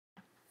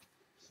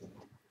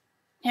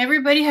Hey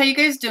everybody, how you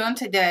guys doing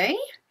today?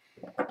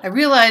 I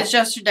realized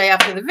yesterday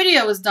after the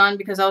video was done,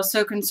 because I was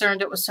so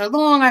concerned it was so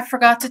long, I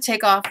forgot to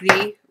take off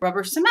the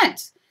rubber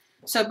cement.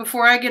 So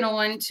before I get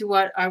on to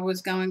what I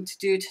was going to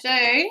do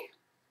today,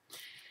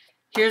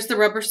 here's the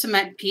rubber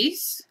cement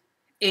piece.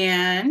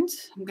 And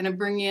I'm going to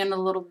bring you in a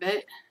little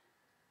bit.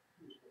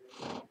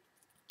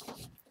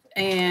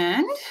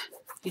 And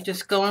you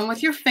just go in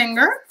with your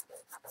finger.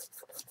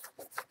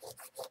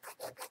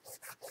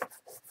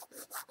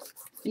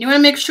 And you want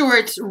to make sure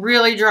it's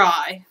really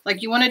dry.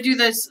 Like, you want to do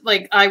this,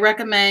 like, I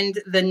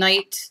recommend the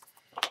night,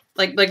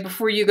 like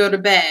before you go to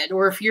bed,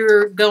 or if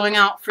you're going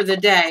out for the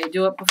day,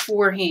 do it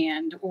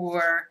beforehand,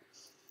 or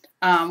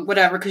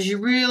whatever, because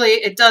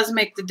it does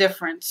make the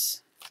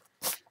difference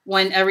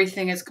when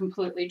everything is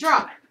completely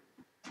dry.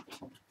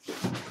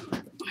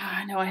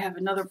 I know I have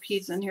another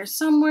piece in here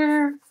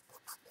somewhere.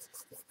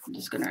 I'm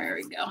just gonna, there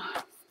we go.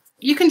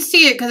 You can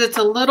see it because it's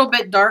a little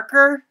bit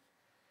darker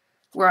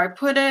where I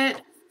put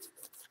it,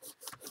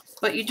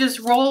 but you just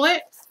roll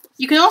it.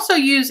 You can also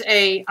use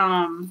a,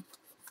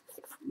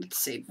 let's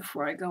see,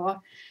 before I go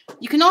off,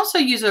 you can also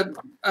use a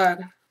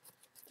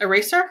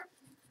eraser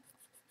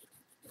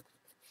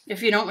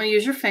if you don't want to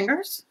use your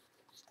fingers.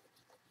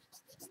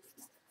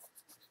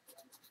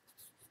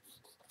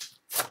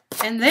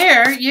 And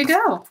there you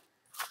go.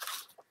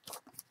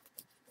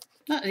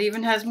 Oh, it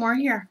even has more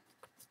here.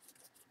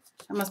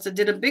 I must have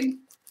did a big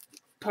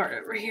part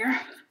over here.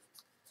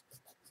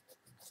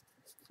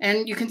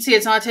 And you can see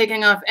it's not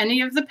taking off any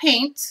of the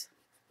paint,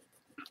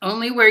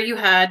 only where you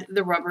had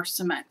the rubber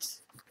cement.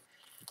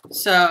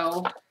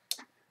 So,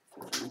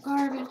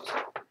 garbage.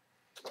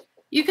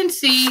 You can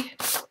see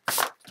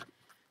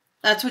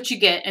that's what you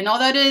get. And all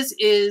that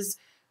is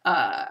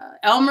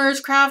Elmer's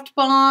Craft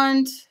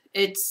Bond.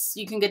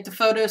 You can get the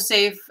photo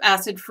safe,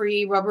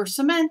 acid-free rubber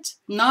cement,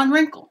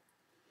 non-wrinkle.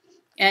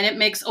 And it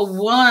makes a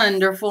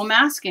wonderful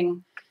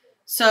masking.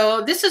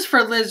 So this is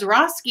for Liz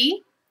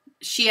Roski.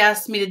 She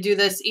asked me to do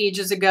this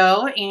ages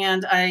ago,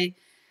 and I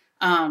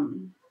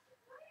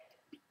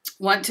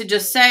want to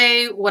just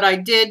say what I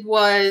did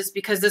was,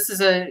 because this is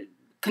a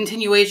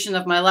continuation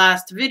of my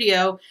last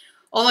video,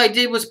 all I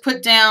did was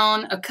put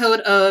down a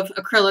coat of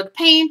acrylic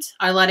paint.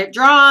 I let it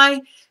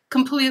dry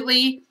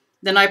completely.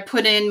 Then I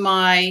put in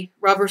my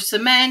rubber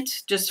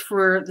cement just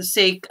for the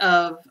sake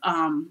of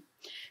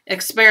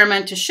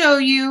experiment to show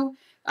you.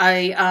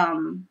 I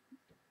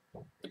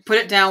put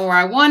it down where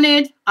I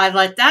wanted. I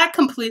let that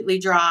completely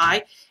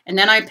dry. And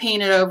then I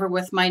painted over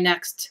with my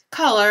next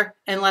color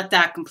and let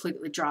that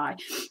completely dry.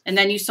 And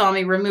then you saw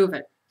me remove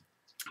it.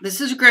 This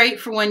is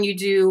great for when you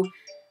do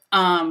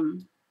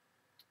any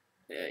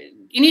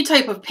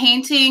type of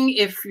painting.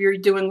 If you're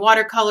doing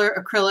watercolor,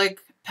 acrylic,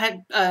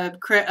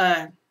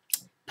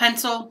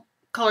 pencil,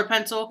 color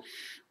pencil,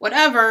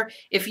 whatever.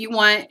 If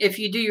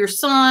you do your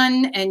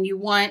sun and you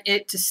want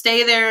it to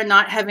stay there and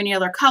not have any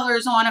other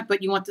colors on it,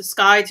 but you want the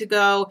sky to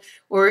go,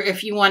 or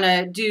if you want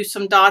to do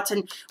some dots,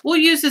 and we'll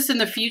use this in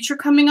the future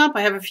coming up.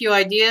 I have a few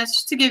ideas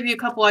just to give you a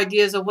couple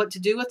ideas of what to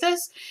do with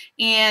this.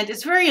 And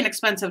it's very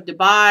inexpensive to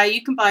buy.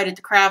 You can buy it at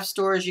the craft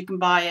stores. You can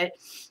buy it.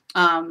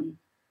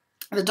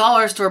 The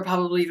dollar store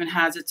probably even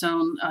has its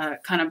own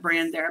kind of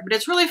brand there, but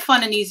it's really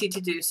fun and easy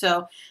to do.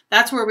 So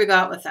that's where we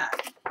got with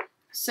that.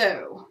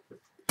 So,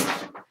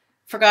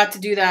 forgot to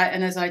do that,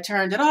 and as I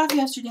turned it off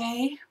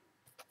yesterday,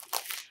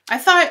 I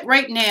thought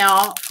right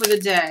now for the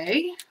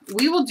day,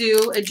 we will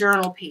do a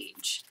journal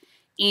page.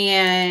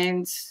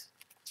 And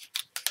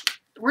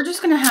we're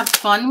just going to have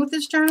fun with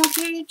this journal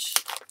page.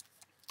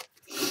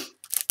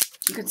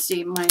 You can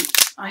see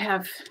I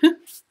have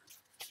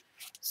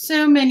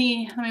so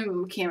many. Let me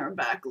move my camera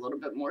back a little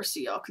bit more so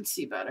y'all can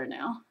see better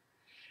now.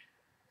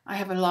 I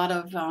have a lot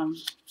of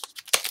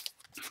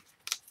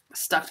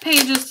stuck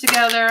pages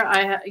together.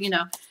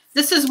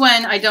 This is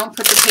when I don't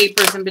put the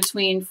papers in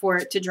between for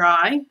it to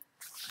dry.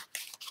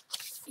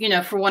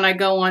 For when I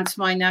go on to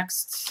my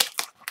next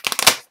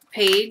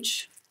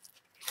page.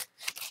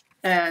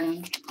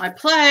 And I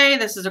play.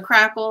 This is a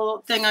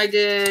crackle thing I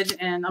did.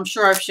 And I'm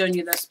sure I've shown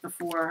you this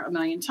before a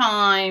million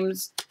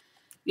times.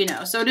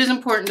 So it is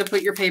important to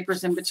put your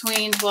papers in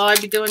between. Will I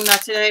be doing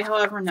that today?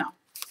 However, no.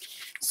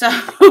 So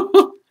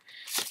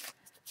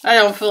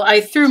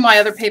I threw my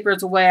other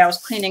papers away. I was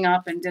cleaning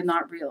up and did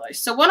not realize.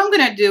 So what I'm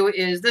going to do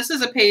is, this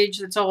is a page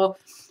that's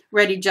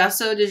already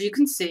gessoed, as you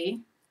can see.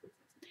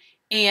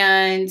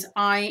 And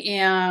I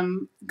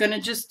am going to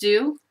just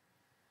do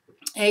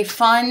a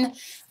fun,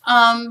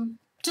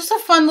 just a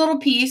fun little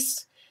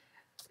piece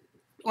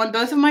on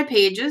both of my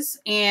pages.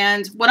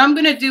 And what I'm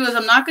going to do is,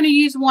 I'm not going to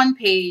use one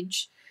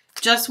page,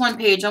 just one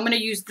page. I'm going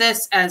to use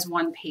this as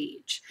one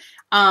page.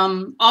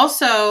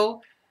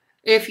 Also,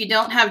 if you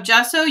don't have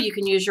gesso, you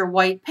can use your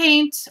white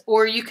paint,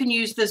 or you can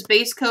use this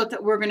base coat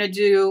that we're going to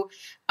do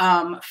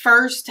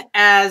first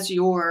as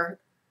your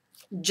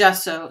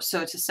gesso,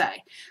 so to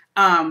say.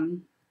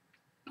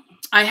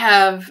 I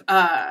have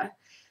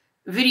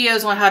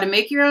videos on how to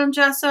make your own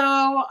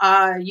gesso.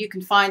 You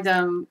can find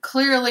them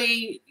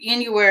clearly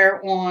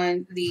anywhere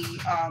on the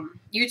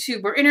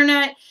YouTube or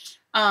internet.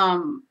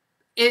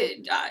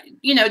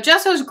 you know,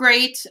 gesso's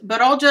great,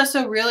 but all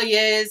gesso really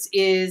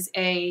is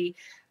a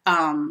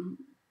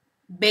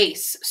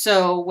base.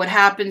 So what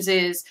happens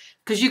is,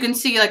 because you can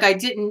see, like, I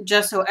didn't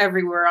gesso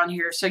everywhere on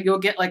here, so you'll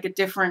get like a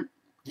different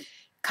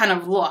kind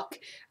of look.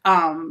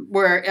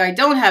 Where I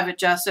don't have it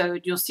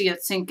gessoed, you'll see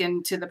it sink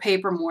into the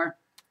paper more.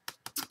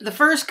 The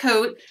first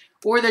coat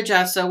or the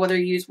gesso, whether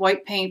you use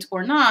white paint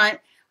or not,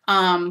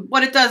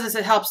 what it does is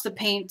it helps the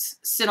paint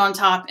sit on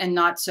top and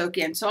not soak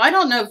in. So I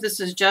don't know if this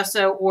is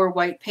gesso or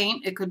white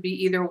paint. It could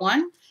be either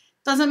one.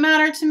 Doesn't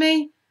matter to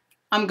me.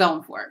 I'm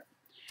going for it.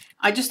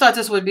 I just thought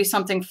this would be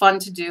something fun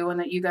to do and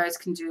that you guys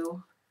can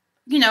do,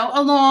 you know,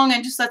 along,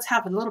 and just let's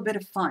have a little bit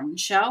of fun,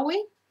 shall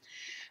we?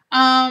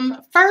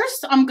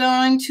 First, I'm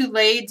going to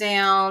lay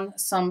down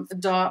some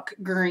dark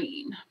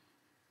green.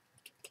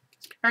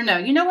 Or no,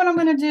 you know what I'm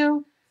going to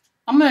do?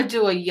 I'm going to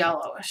do a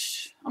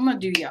yellowish. I'm going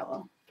to do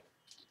yellow.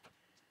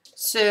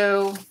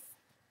 So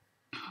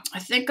I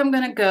think I'm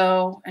going to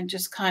go and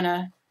just kind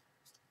of,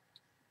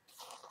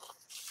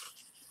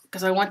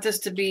 because I want this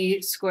to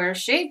be square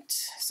shaped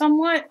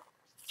somewhat.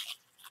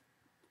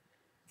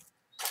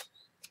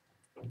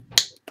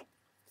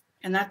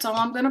 And that's all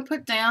I'm going to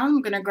put down.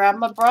 I'm going to grab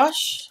my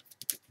brush.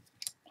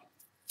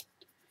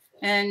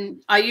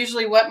 And I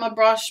usually wet my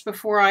brush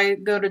before I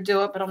go to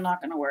do it, but I'm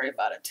not going to worry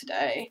about it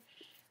today.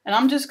 And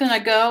I'm just going to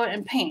go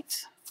and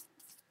paint.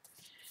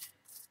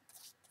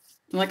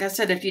 Like I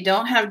said, if you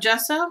don't have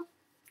gesso,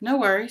 no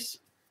worries.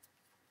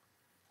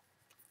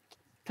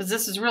 Because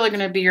this is really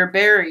going to be your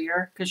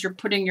barrier, because you're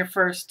putting your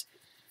first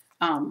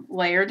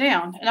layer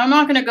down. And I'm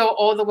not going to go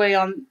all the way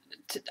on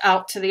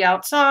out to the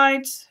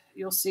outsides.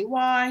 You'll see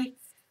why.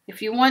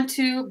 If you want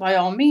to, by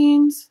all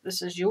means,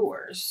 this is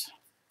yours.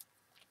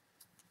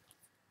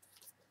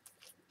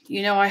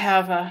 You know, I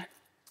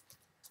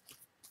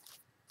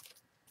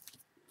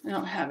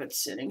don't have it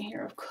sitting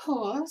here, of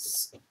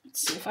course.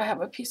 Let's see if I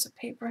have a piece of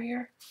paper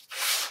here.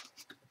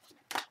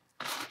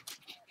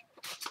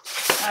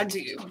 I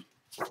do.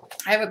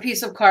 I have a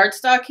piece of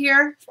cardstock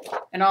here,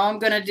 and all I'm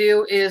going to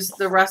do is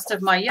the rest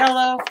of my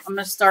yellow. I'm going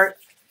to start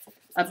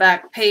a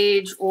back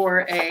page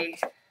or a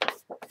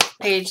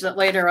page that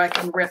later I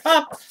can rip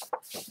up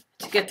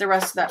to get the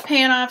rest of that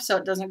paint off so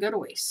it doesn't go to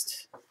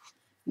waste.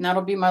 And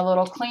that'll be my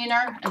little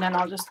cleaner, and then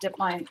I'll just take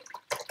my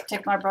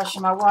brush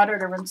in my water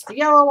to rinse the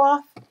yellow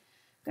off.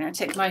 I'm going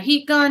to take my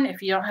heat gun.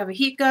 If you don't have a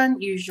heat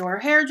gun, use your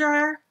hair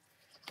dryer.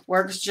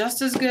 Works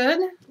just as good.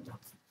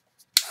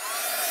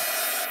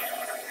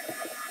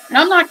 And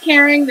I'm not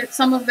caring that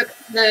some of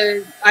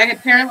I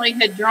apparently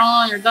had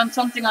drawn or done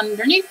something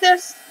underneath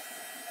this,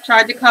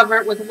 tried to cover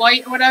it with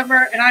white or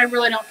whatever, and I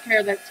really don't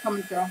care that it's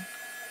coming through.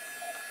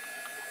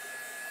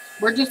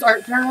 We're just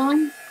art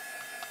journaling,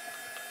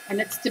 and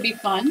it's to be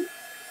fun.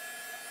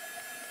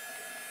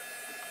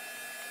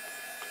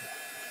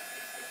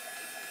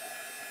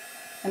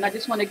 And I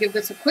just want to give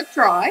this a quick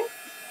dry,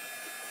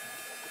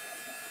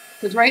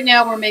 because right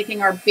now we're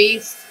making our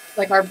base,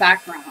 like our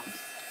background.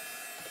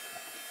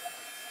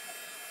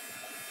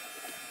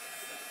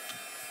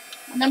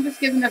 And I'm just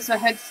giving this a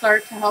head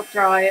start to help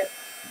dry it.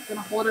 I'm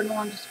going to hold it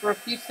on just for a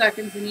few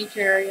seconds in each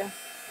area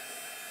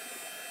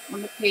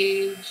on the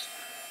page.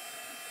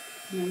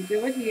 And then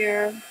do it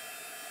here.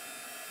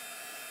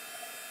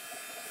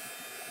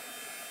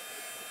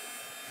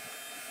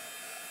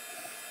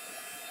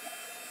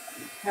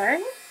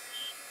 Okay.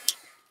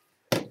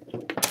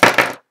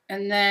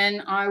 And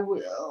then I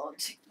will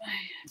take my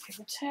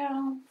paper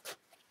towel.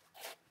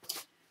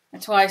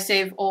 That's why I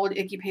save old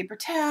icky paper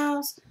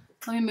towels.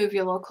 Let me move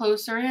you a little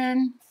closer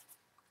in.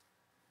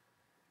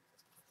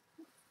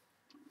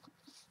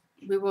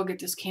 We will get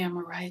this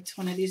camera right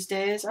one of these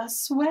days, I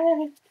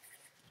swear.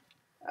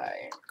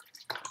 Alright.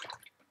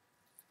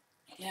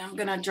 Yeah, I'm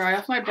going to dry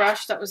off my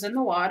brush that was in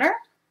the water.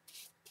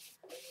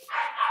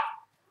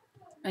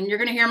 And you're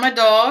going to hear my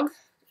dog.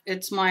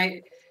 It's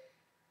my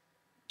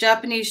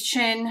Japanese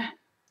chin.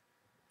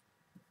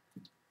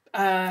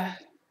 What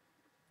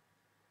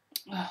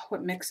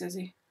mix is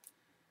he?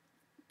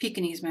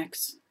 Pekingese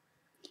mix.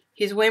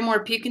 He's way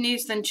more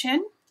Pekingese than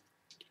chin.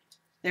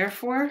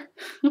 Therefore,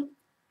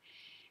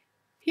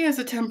 he has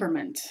a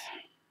temperament.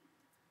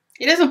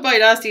 He doesn't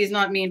bite us. He's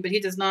not mean, but he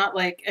does not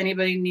like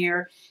anybody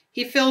near.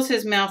 He fills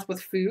his mouth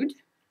with food.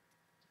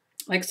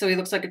 Like, so he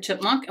looks like a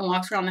chipmunk and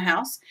walks around the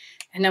house.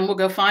 And then we'll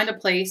go find a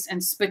place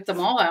and spit them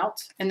all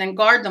out and then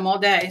guard them all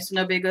day. So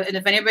nobody goes. And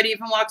if anybody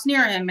even walks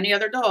near him, any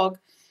other dog,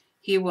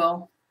 he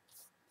will.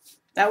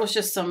 That was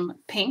just some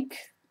pink.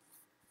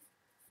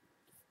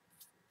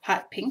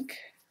 Hot pink.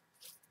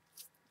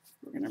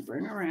 We're going to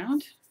bring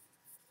around.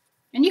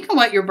 And you can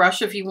wet your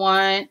brush if you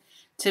want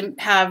to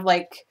have,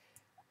 like,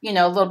 you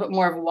know, a little bit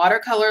more of a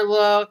watercolor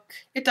look.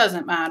 It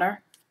doesn't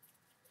matter.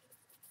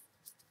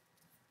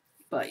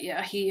 But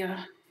yeah, he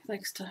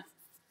likes to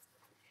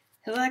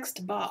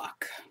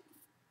bark.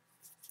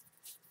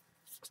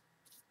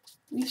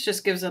 This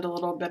just gives it a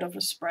little bit of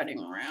a spreading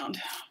around.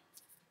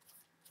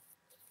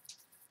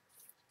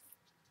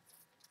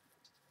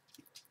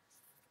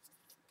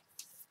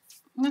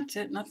 That's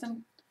it.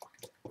 Nothing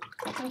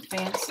Nothing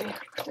fancy.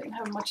 Didn't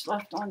have much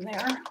left on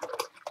there.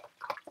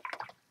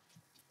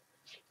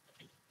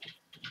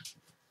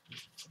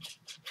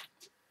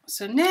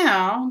 So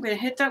now I'm going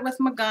to hit that with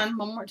my gun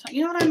one more time.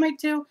 You know what I might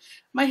do? I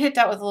might hit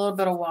that with a little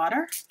bit of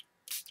water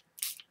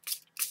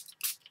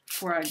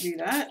before I do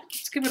that.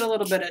 Let's give it a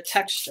little bit of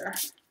texture.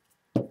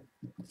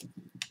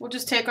 We'll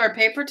just take our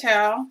paper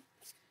towel.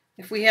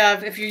 If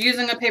you're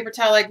using a paper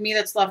towel like me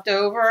that's left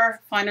over,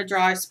 find a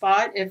dry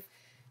spot. If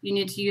you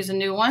need to use a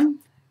new one,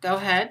 go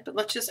ahead. But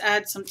let's just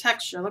add some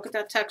texture. Look at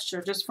that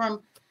texture just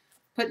from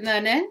putting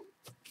that in.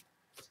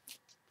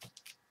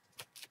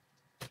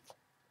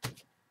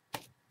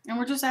 And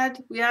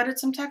we added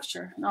some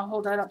texture. And I'll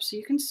hold that up so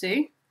you can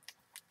see.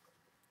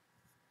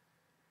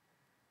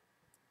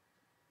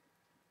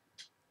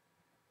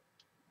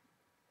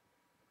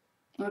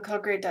 Look how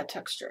great that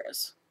texture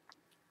is.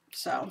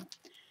 So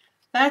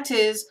that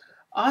is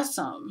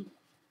awesome.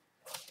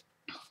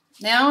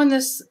 Now in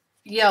this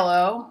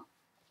yellow,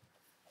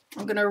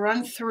 I'm going to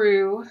run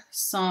through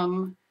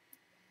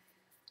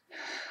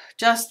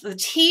just the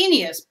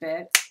teeniest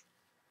bit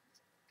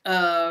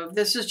of,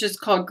 this is just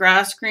called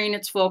grass green.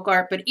 It's folk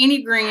art, but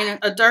any green,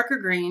 a darker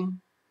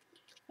green.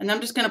 And I'm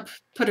just going to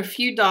put a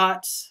few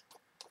dots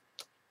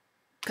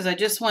because I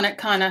just want it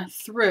kind of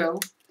through.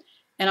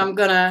 And I'm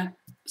going to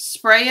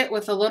spray it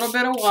with a little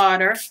bit of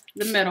water,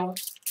 the middle.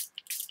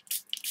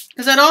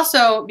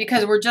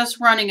 Because we're just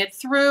running it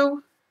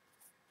through.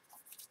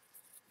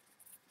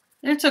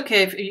 And it's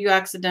okay if you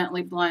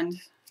accidentally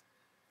blend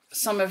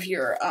some of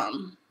your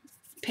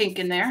pink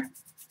in there.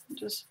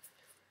 Just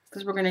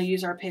because we're going to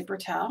use our paper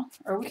towel.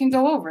 Or we can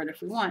go over it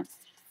if we want.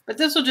 But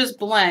this will just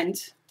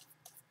blend.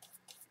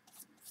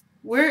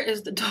 Where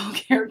is the dog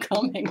hair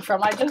coming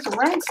from? I just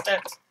rinsed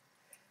it.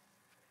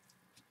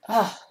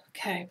 Oh,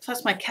 okay.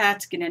 Plus my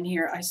cats get in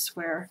here, I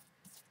swear.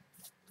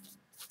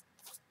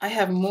 I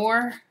have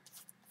more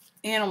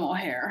animal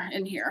hair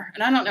in here.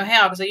 And I don't know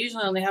how, because I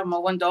usually only have my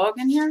one dog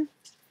in here.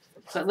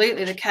 But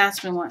lately the cat's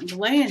been wanting to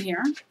lay in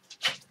here.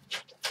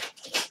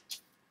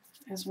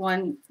 As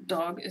one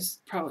dog is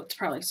it's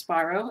probably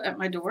Spyro at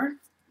my door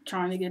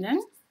trying to get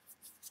in.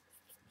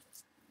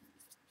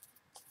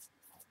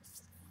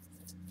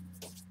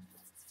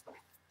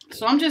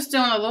 So I'm just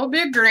doing a little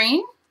bit of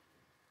green.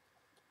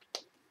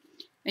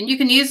 And you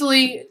can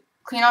easily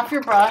clean off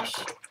your brush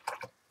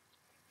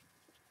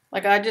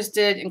like I just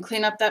did and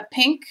clean up that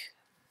pink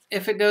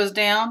if it goes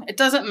down. It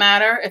doesn't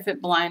matter if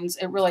it blends.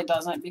 It really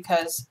doesn't,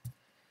 because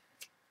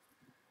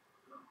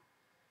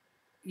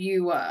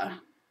you, a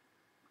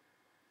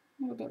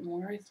little bit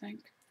more, I think.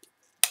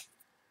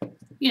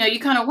 You know, you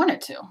kind of want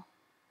it to.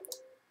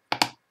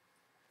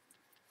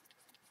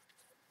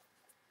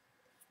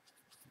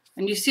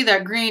 And you see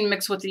that green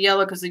mixed with the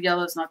yellow because the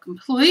yellow is not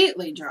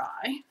completely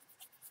dry.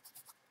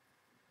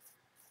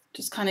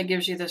 Just kind of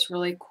gives you this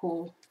really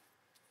cool.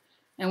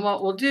 And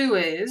what we'll do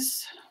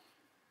is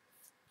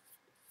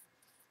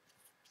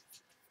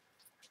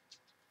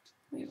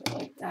leave it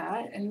like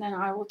that. And then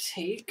I will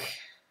take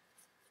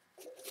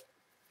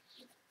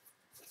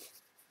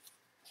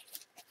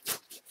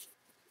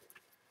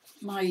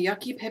my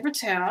yucky paper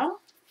towel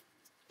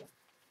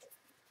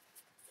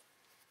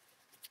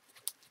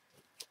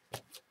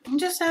and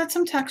just add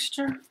some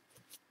texture.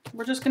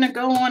 We're just going to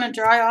go on and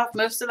dry off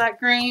most of that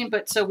green,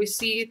 but so we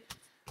see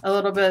a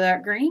little bit of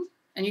that green.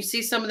 And you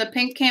see some of the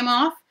pink came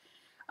off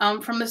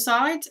from the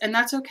sides, and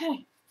that's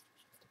okay.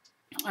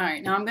 All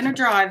right, now I'm going to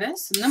dry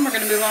this, and then we're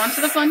going to move on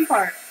to the fun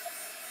part.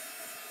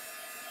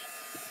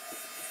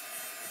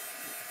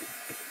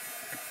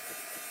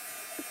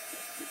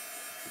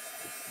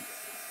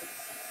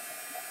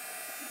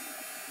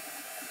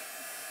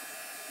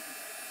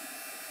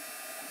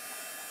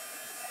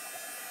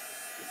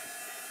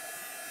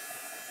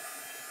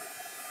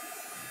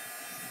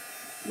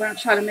 We're going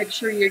to try to make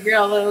sure your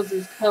yellow is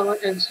as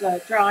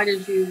dried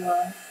as you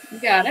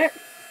got it.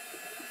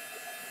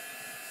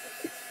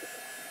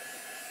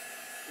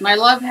 And I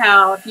love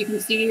how, if you can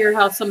see here,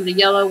 how some of the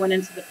yellow went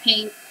into the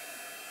pink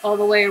all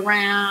the way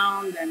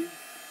around, and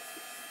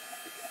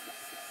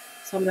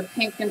some of the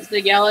pink into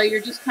the yellow. You're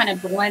just kind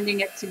of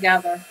blending it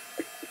together.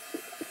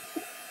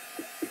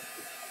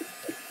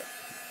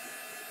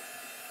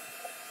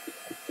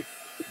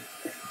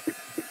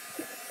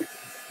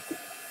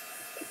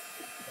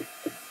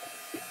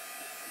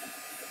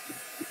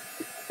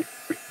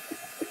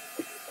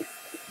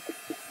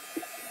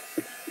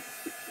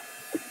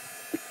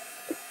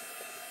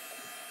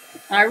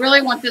 I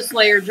really want this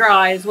layer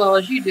dry as well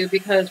as you do,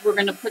 because we're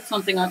going to put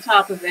something on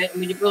top of it,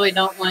 and we really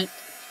don't want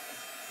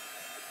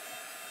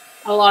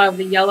a lot of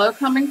the yellow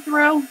coming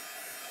through,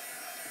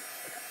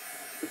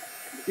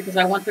 because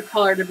I want the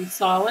color to be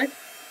solid.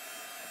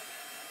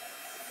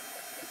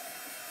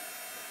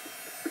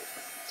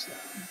 So,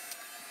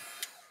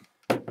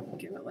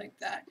 give it like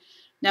that.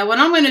 Now what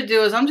I'm going to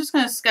do is I'm just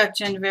going to sketch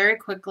in very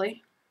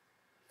quickly.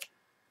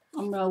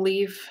 I'm going to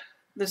leave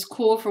this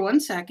cool for 1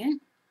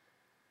 second.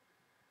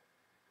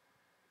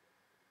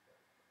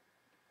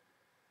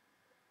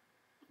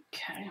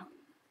 Okay,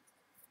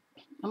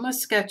 I'm going to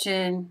sketch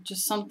in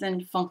just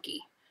something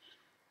funky.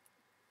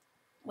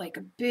 like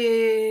a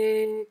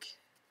big,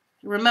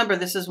 remember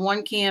this is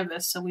one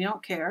canvas, so we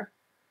don't care.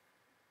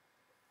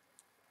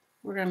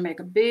 We're going to make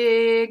a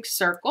big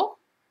circle.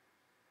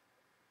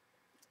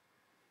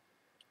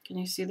 Can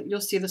you see that?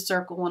 You'll see the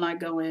circle when I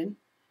go in.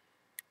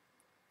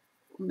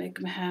 We'll make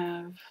them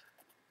have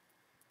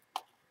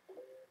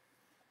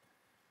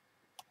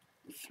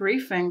 3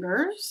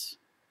 fingers.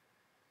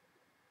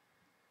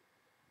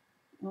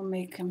 We'll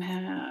make him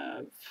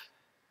have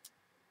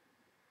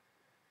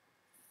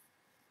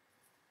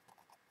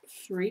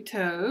 3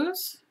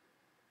 toes.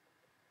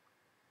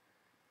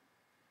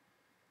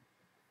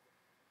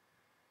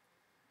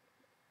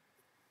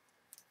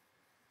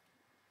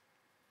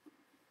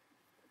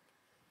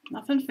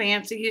 Nothing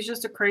fancy. He's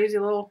just a crazy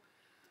little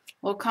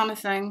kind of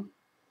thing.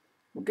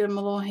 We'll give him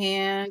a little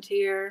hand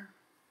here.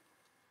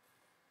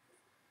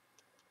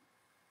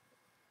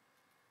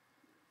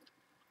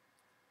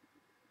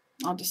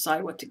 I'll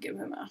decide what to give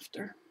him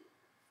after.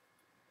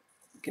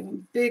 Give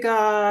him big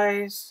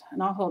eyes,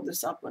 and I'll hold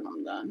this up when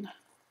I'm done.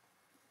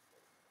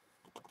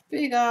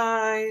 Big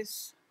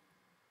eyes.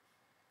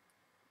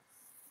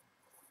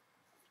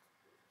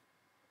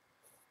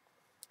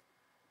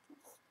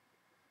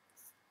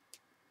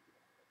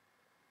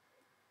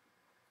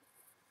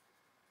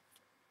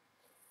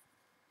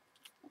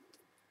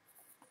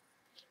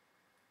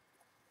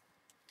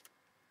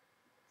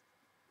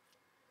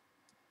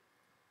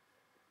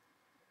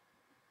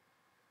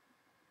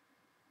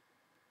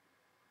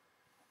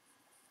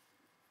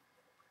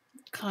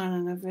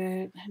 Kind of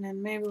it, and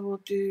then maybe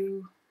we'll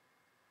do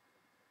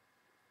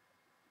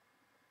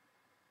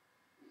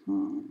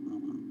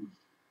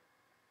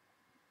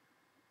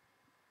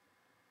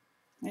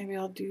maybe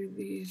I'll do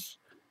these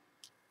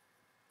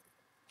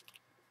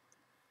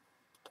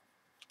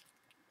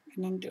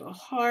and then do a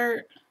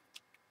heart,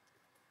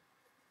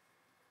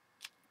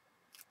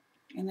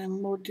 and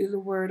then we'll do the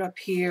word up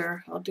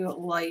here. I'll do it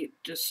light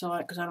just so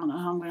because I don't know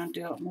how I'm going to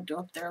do it, and we'll do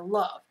up there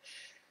love.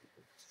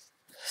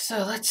 So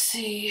let's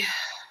see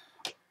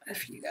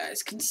if you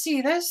guys can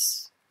see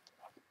this.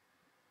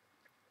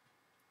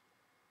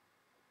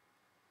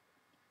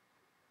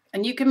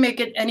 And you can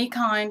make it any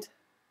kind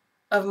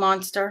of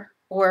monster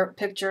or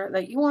picture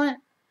that you want.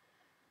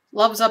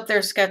 Love's up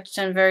there sketched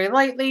in very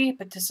lightly,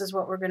 but this is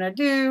what we're gonna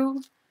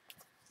do.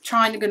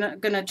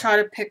 Gonna try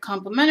to pick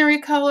complementary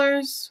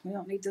colors. We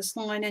don't need this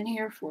line in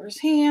here for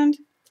his hand.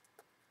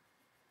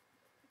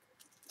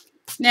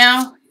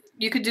 Now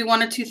you could do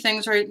 1 or 2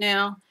 things right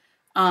now.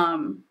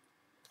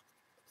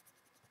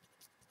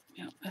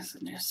 You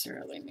don't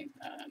necessarily need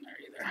that in there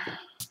either.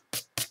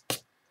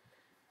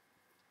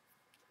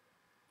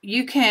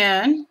 You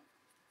can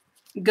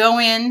go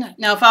in.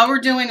 Now, if I were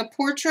doing a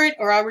portrait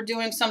or I were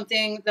doing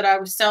something that I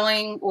was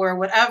selling or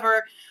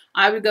whatever,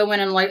 I would go in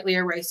and lightly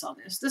erase all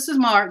this. This is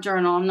my art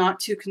journal. I'm not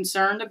too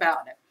concerned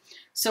about it.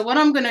 So what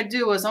I'm going to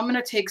do is I'm going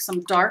to take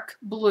some dark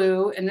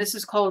blue, and this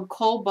is called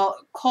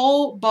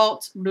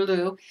cobalt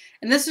blue,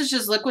 and this is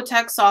just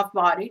Liquitex Soft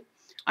Body.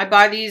 I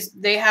buy these.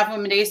 They have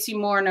them at AC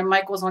Moore and at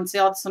Michael's on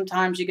sale.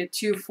 Sometimes you get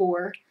 2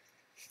 for.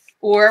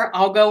 Or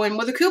I'll go in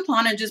with a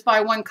coupon and just buy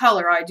 1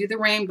 color. I do the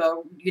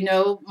rainbow. You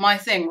know my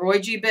thing. Roy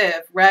G.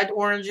 Biv. Red,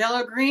 orange,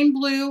 yellow, green,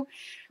 blue,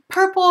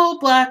 purple,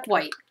 black,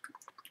 white.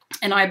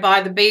 And I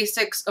buy the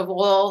basics of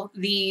all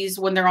these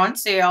when they're on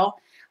sale.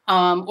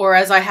 Or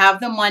as I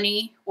have the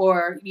money,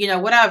 or, you know,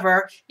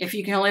 whatever. If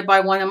you can only buy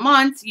 1 a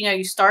month, you know,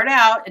 you start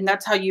out and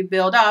that's how you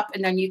build up.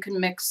 And then you can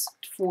mix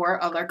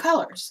 4 other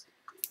colors.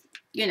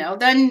 You know,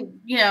 then,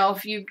 you know,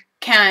 if you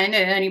can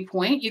at any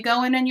point, you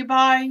go in and you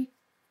buy,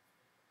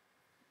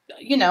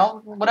 you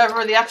know,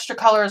 whatever the extra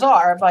colors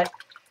are. But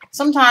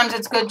sometimes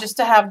it's good just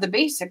to have the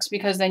basics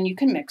because then you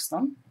can mix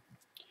them.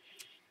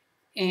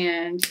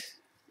 And,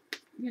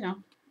 you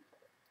know,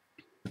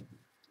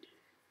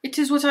 it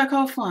is what I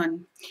call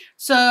fun.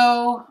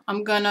 So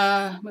I'm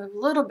gonna move a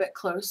little bit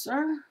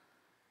closer.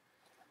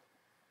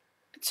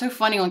 It's so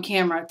funny on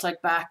camera. It's like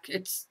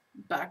it's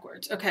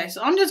backwards. Okay,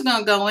 so I'm just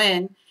gonna go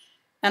in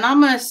and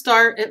I'm gonna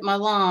start at my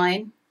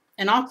line,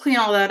 and I'll clean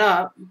all that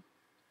up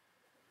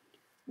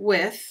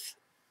with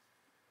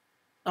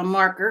a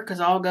marker because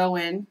I'll go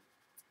in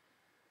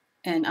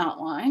and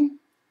outline.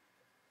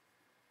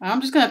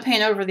 I'm just gonna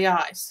paint over the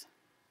eyes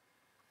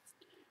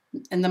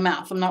and the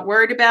mouth. I'm not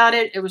worried about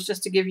it. It was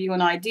just to give you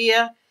an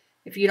idea.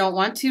 If you don't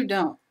want to,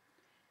 don't.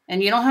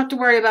 And you don't have to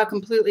worry about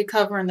completely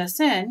covering this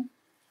in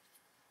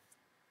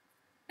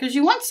because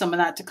you want some of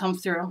that to come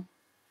through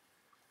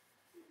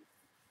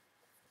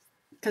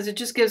because it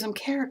just gives him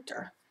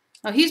character.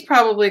 Now he's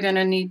probably going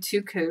to need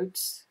 2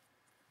 coats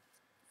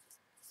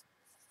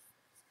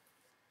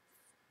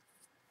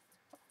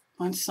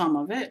on some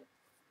of it.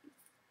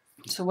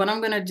 So what I'm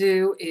going to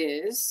do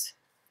is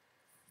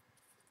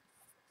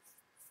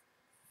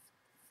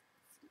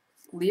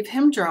leave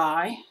him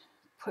dry,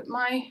 put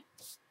my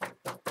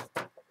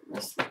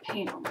rest of the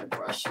paint on my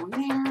brush on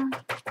there.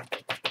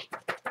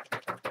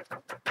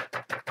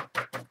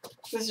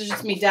 This is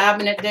just me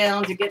dabbing it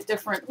down to get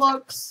different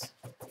looks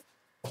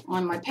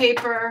on my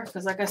paper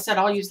because, like I said,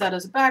 I'll use that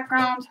as a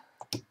background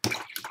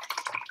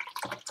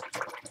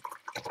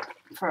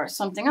for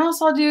something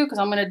else I'll do, because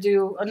I'm going to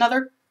do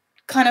another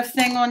kind of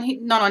thing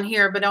on, not on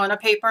here, but on a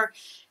paper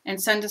and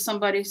send to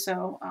somebody.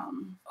 So,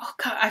 oh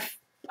God, I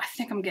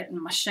think I'm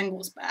getting my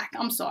shingles back.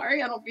 I'm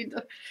sorry. I don't need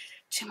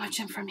too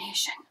much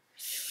information.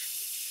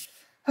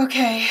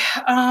 Okay.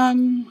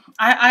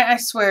 I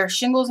swear,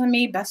 shingles and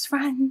me, best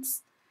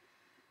friends.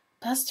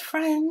 Best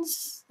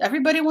friends.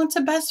 Everybody wants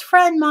a best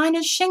friend. Mine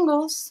is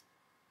shingles.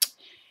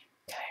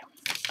 Okay.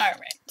 All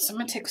right. So I'm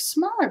going to take a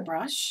smaller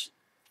brush.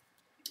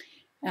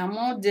 And I'm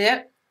going to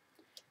dip.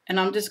 And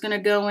I'm just going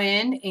to go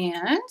in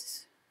and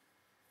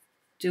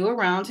do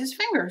around his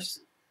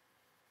fingers.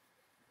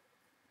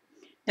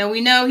 Now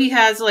we know he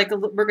has like,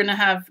 we're going to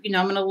have, you know,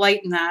 I'm going to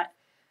lighten that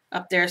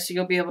up there so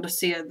you'll be able to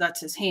see it.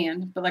 That's his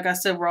hand. But like I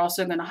said, we're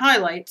also going to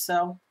highlight.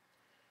 So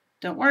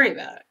don't worry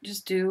about it.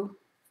 Just do.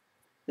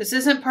 This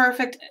isn't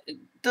perfect. It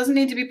doesn't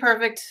need to be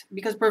perfect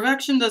because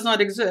perfection does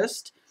not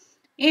exist.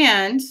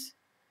 And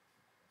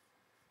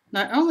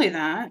not only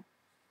that,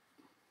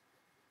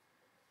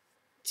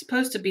 it's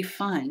supposed to be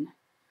fun.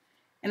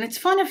 And it's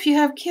fun if you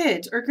have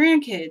kids or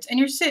grandkids and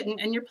you're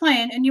sitting and you're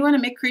playing and you want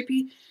to make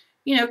creepy,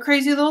 you know,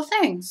 crazy little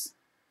things.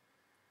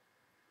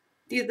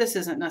 This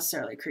isn't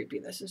necessarily creepy.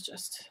 This is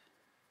just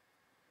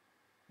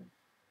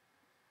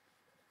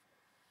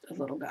a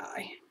little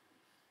guy.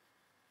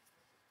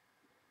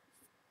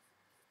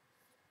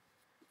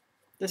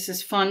 This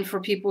is fun for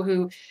people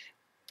who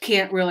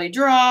can't really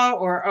draw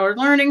or are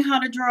learning how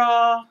to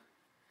draw,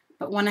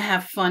 but want to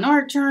have fun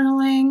art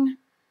journaling.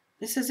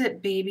 This is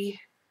it,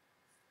 baby.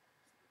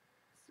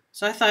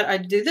 So I thought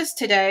I'd do this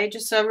today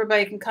just so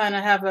everybody can kind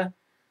of have a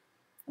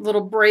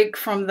little break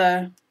from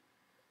the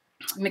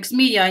mixed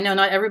media. I know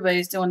not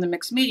everybody's doing the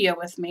mixed media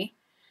with me.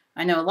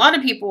 I know a lot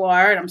of people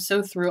are, and I'm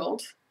so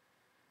thrilled.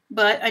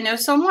 But I know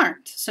some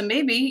aren't. So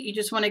maybe you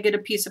just want to get a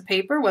piece of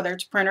paper, whether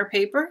it's printer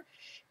paper,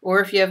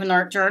 or if you have an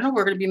art journal.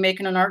 We're going to be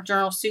making an art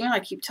journal soon. I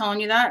keep telling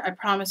you that. I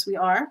promise we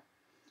are.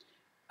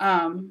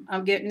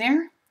 I'm getting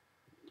there.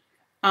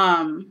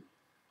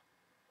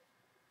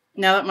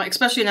 Now that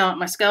especially now that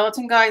my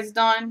skeleton guy is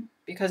done,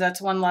 because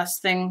that's one less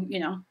thing, you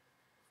know.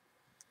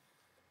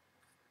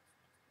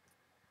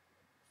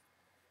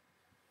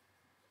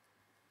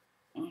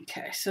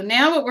 Okay, so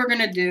now what we're going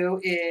to do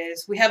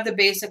is we have the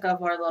basic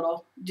of our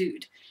little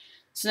dude.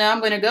 So now I'm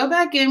going to go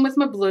back in with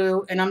my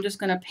blue and I'm just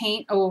going to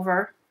paint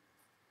over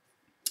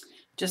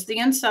just the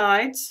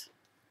insides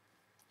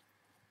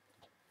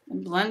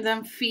and blend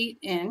them feet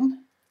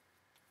in.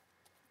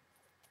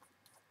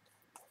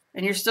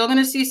 And you're still going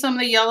to see some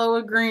of the yellow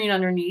and green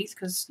underneath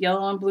because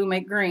yellow and blue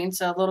make green.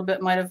 So a little bit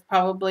might have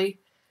probably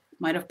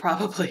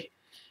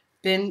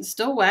been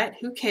still wet.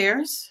 Who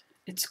cares?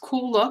 It's a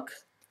cool look.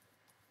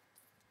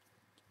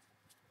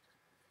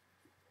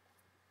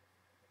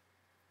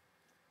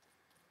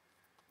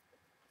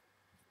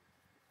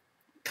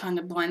 Kind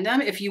of blend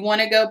them. If you want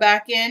to go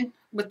back in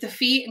with the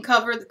feet and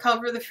cover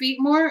the feet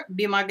more,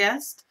 be my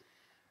guest.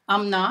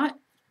 I'm not.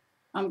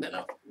 I'm going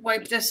to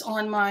wipe this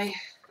on my...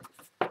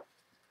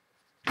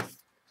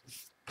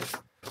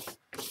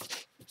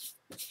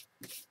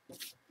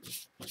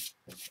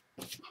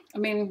 I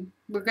mean,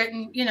 we're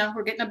getting, you know,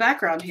 we're getting a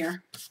background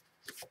here.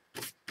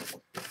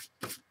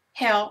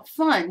 How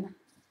fun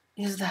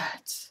is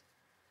that?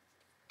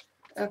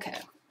 Okay,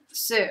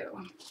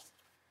 so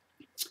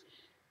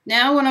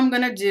now what I'm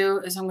going to do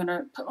is I'm going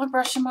to put my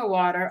brush in my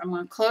water. I'm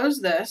going to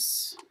close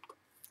this.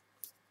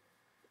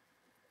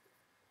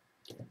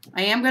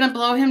 I am going to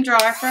blow him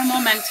dry for a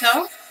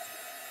momento.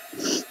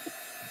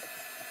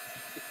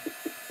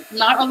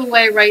 Not all the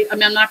way, right? I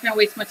mean, I'm not going to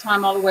waste my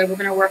time all the way. We're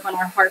going to work on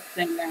our heart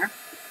thing there.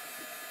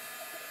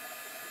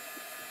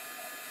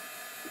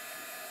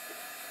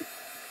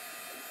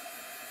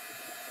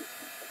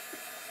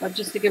 But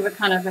just to give it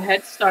kind of a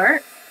head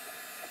start.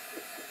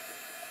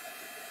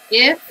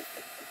 I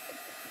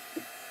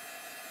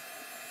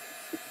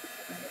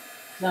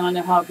don't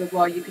know how good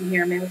well you can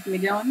hear me with me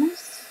doing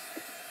this.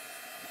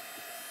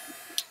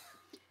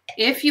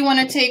 If you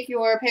want to take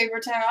your paper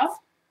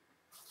towel,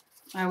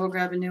 I will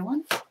grab a new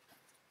one.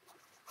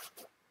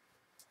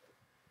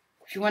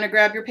 If you want to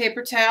grab your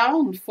paper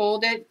towel and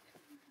fold it,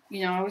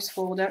 you know, I always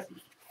fold it,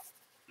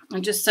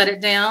 and just set it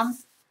down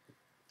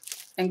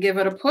and give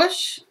it a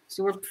push.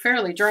 So we're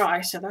fairly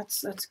dry, so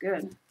that's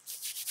good.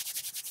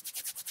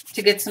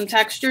 To get some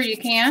texture, you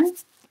can,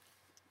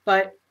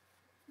 but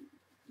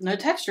no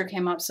texture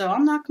came up, so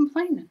I'm not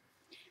complaining.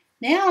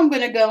 Now I'm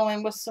going to go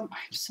in with some,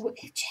 I'm so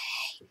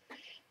itchy.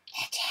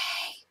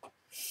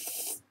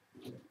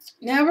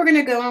 Now we're going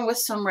to go in with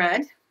some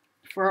red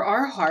for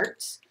our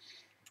hearts.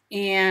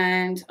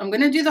 And I'm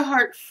going to do the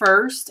heart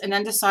first and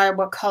then decide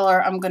what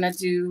color I'm going to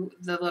do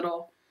the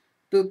little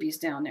boopies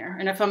down there.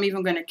 And if I'm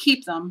even going to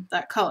keep them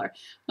that color.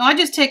 Now I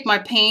just take my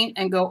paint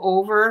and go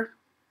over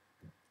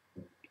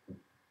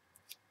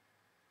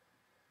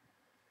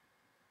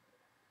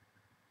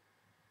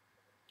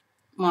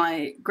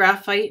my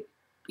graphite,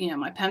 you know,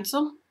 my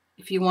pencil.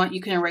 If you want,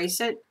 you can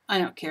erase it. I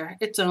don't care.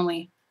 It's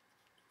only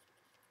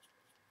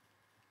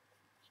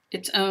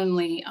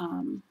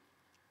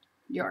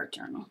your art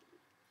journal.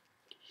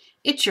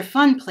 It's your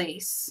fun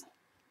place.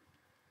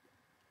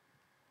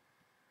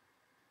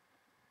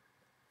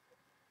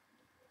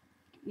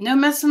 No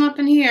messing up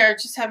in here,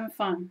 just having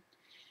fun.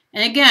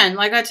 And again,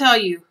 like I tell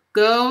you,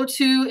 go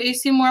to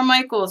AC Moore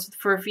Michaels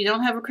for if you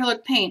don't have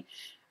acrylic paint.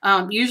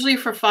 Usually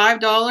for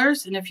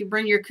 $5, and if you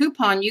bring your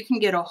coupon, you can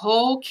get a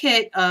whole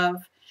kit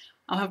of,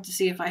 I'll have to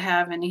see if I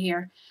have any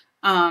here,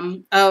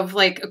 of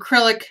like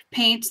acrylic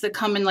paints that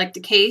come in like the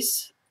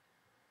case.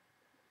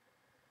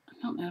 I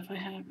don't know if I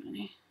have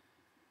any.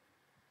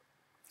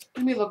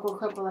 Let me look real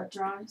quick while that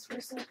dries for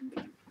a second.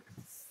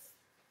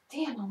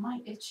 Damn, I'm my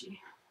itchy.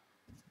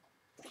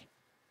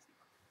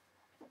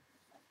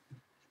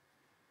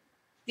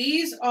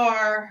 These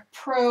are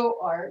Pro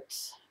Art.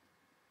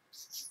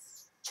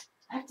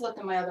 I have to look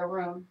in my other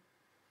room.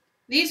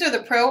 These are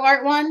the Pro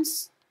Art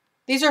ones.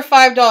 These are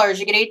 $5.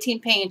 You get 18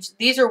 paints.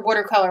 These are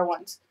watercolor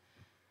ones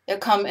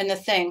that come in the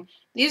thing.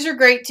 These are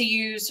great to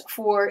use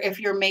for if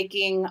you're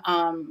making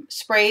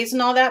sprays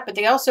and all that, but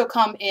they also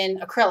come in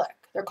acrylic.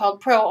 They're called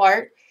Pro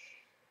Art.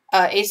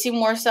 AC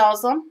Moore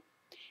sells them.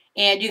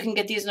 And you can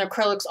get these in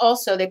acrylics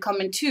also. They come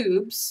in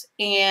tubes.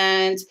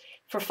 And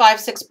for $5,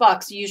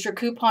 $6, you use your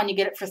coupon, you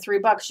get it for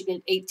 $3. You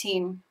get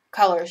 18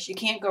 colors. You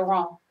can't go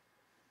wrong.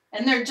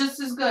 And they're just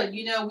as good.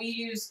 You know, we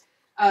use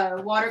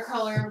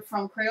watercolor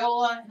from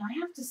Crayola. And I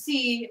have to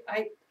see,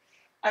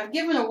 I've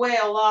given away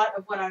a lot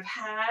of what I've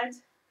had.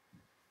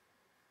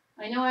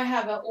 I know I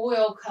have an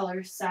oil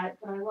color set,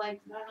 but I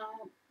like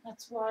that.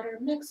 That's water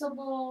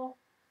mixable.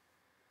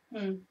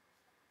 I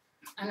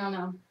don't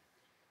know.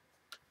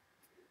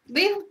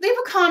 Leave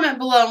a comment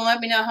below and let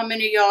me know how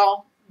many of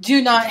y'all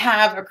do not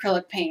have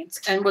acrylic paints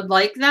and would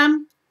like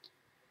them.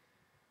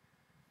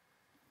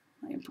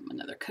 Let me put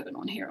another coat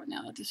on here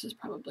now that this is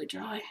probably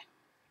dry.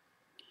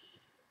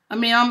 I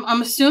mean,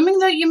 I'm assuming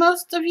that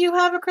most of you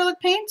have acrylic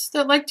paints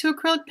that like to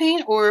acrylic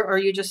paint, or are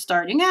you just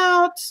starting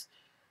out?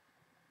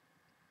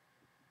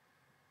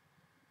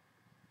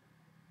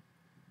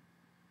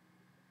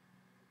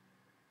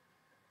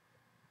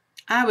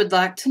 I would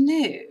like to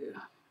know.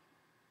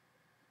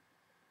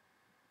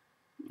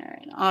 All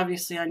right,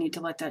 obviously I need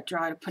to let that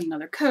dry to put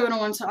another coat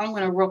on, so I'm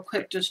going to real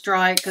quick just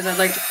dry it because I'd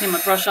like to clean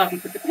my brush off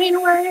and put the paint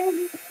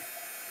away.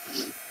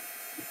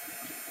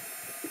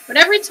 But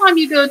every time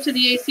you go to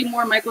the AC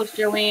Moore, Michael's,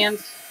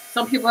 Joann's,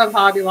 some people have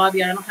Hobby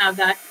Lobby, I don't have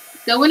that,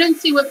 go in and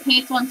see what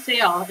paint's on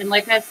sale. And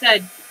like I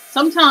said,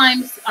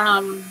 sometimes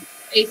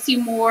AC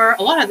Moore,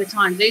 a lot of the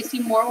times, AC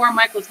Moore or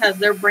Michael's has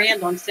their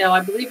brand on sale.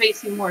 I believe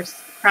AC Moore's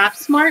Craft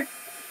Smart.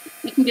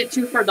 You can get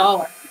 2 for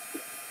 $1.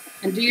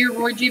 And do your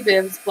Roy G.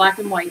 Bibbs, black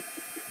and white.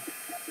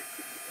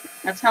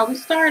 That's how we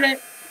start it.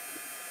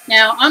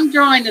 Now, I'm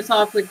drawing this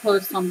awfully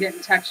close, so I'm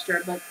getting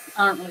texture, but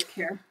I don't really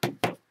care.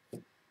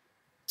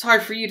 It's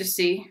hard for you to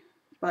see,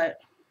 but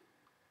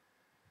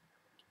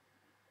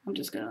I'm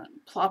just going to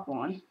plop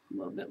on a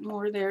little bit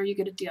more there. You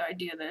get the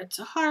idea that it's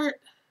a heart.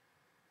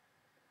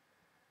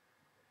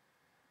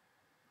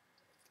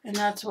 And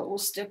that's what we'll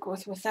stick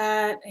with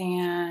that.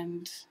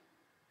 And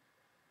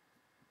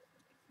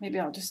maybe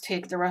I'll just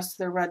take the rest of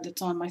the red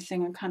that's on my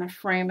thing and kind of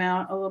frame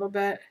out a little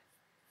bit.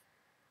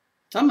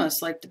 It's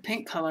almost like the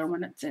pink color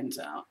when it thins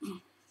out.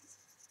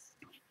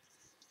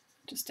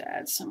 Just to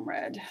add some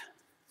red.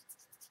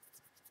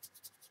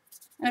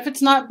 And if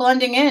it's not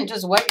blending in,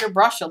 just wet your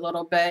brush a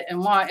little bit and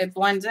watch it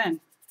blends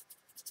in.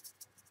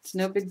 It's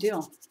no big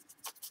deal.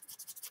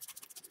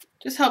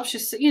 Just helps you,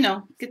 you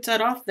know, get that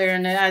off there,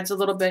 and it adds a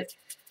little bit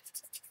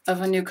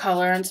of a new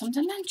color and some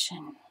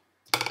dimension.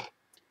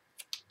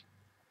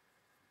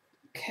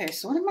 Okay,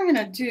 so what am I going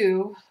to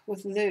do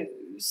with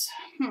those?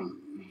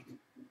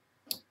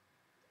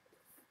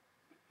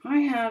 I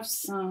have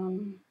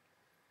some,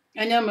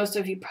 I know most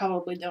of you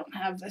probably don't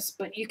have this,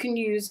 but you can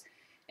use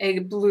a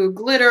blue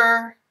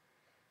glitter.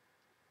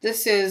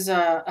 This is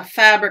a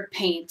fabric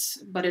paint,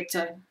 but it's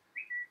a, I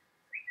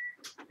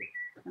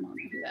don't know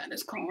who that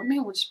is calling me.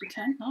 We'll just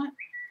pretend not.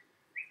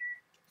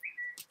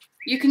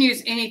 You can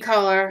use any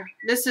color.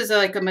 This is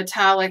like a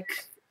metallic,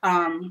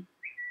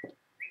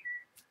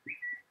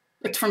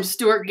 it's from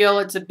Stuart Gill.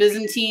 It's a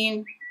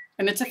Byzantine,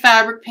 and it's a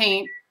fabric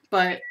paint,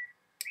 but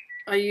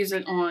I use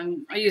it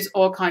on, I use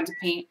all kinds of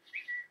paint.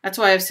 That's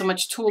why I have so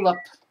much tulip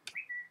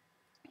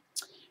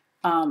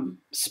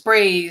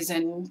sprays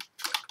and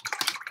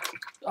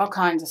all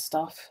kinds of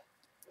stuff.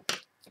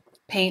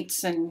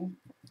 Paints and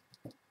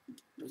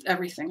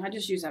everything. I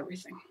just use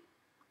everything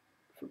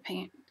for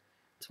paint.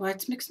 That's why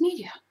it's mixed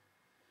media.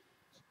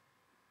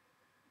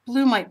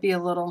 Blue might be a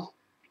little,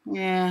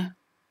 yeah.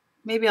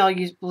 Maybe I'll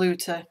use blue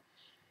to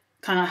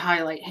kind of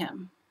highlight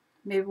him.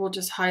 Maybe we'll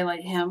just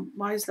highlight him.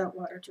 Why is that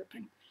water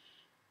dripping?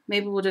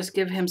 Maybe we'll just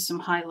give him some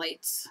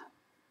highlights.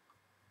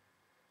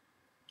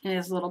 And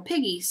his little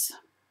piggies.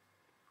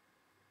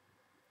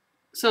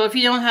 So if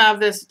you don't have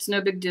this, it's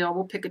no big deal.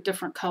 We'll pick a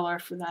different color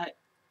for that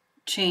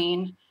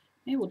chain.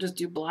 Maybe we'll just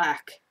do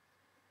black.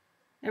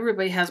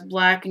 Everybody has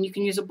black, and you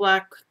can use a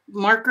black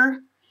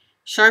marker.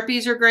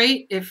 Sharpies are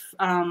great if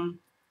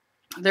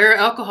they're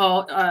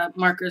alcohol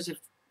markers, if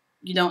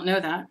you don't know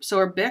that. So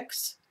are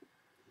Bics.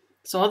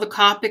 So all the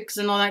Copics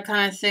and all that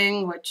kind of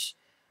thing, which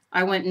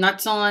I went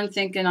nuts on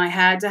thinking I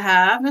had to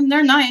have, and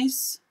they're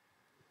nice.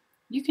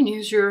 You can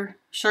use your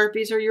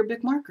Sharpies are your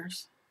big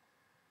markers.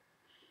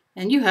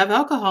 And you have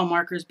alcohol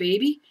markers,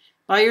 baby.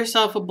 Buy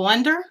yourself a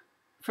blender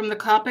from the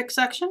Copic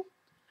section.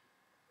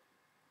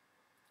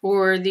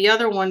 Or the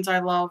other ones I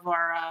love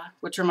are,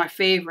 which are my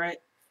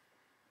favorite,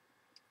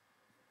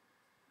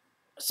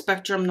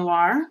 Spectrum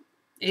Noir.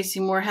 AC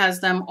Moore has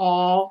them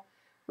all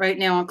right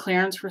now on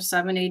clearance for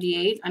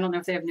 $7.88. I don't know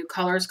if they have new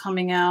colors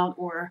coming out,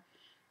 or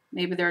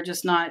maybe they're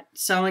just not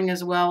selling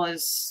as well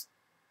as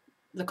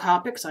the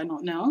Copics. I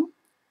don't know.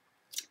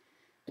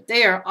 But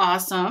they are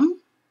awesome.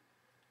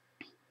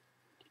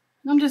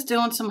 I'm just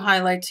doing some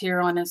highlights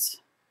here on this.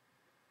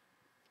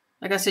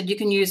 Like I said, you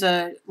can use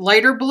a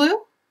lighter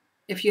blue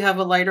if you have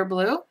a lighter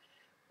blue,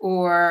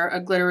 or a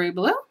glittery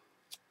blue,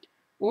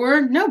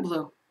 or no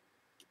blue.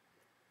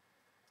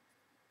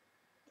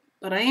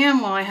 But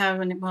while I have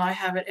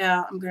it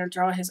out, I'm going to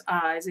draw his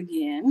eyes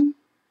again.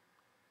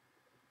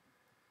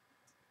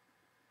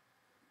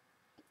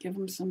 Give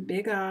him some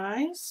big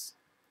eyes.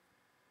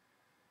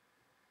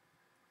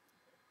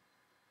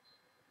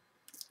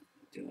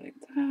 Do like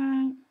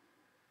that.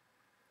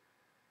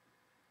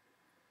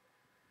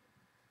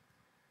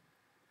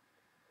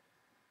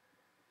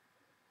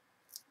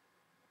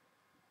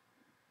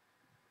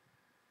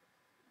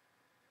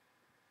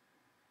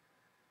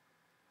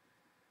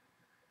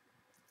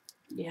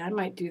 Yeah, I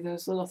might do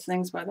those little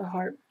things by the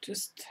heart,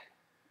 just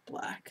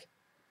black.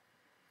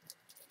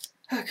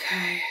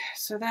 Okay,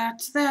 so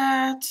that's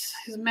that.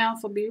 His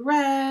mouth will be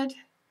red.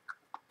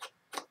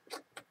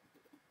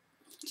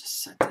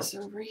 Just set this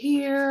over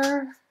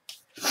here.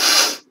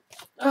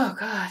 Oh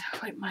God,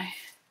 wipe my...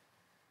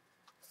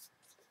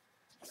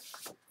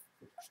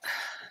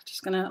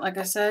 Just gonna, like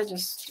I said,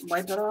 just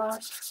wipe it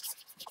off.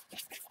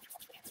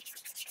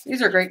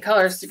 These are great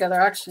colors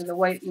together, actually, the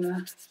white and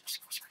the...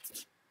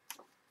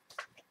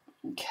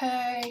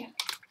 Okay.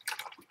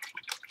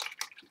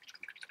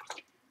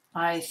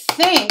 I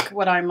think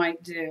what I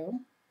might do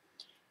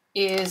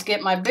is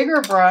get my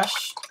bigger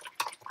brush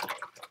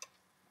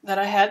that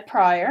I had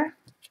prior,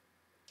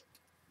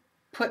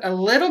 put a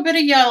little bit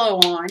of yellow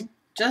on,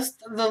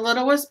 just the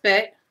littlest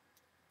bit.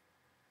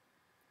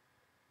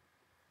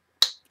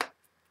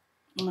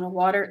 I'm going to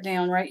water it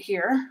down right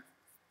here.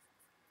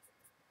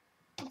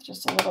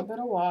 Just a little bit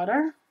of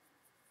water.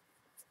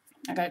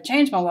 I got to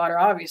change my water,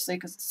 obviously,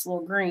 because it's a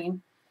little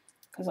green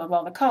because of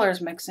all the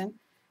colors mixing.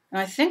 And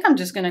I think I'm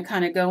just going to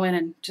kind of go in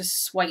and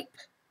just swipe.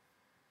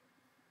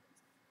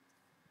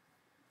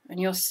 And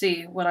you'll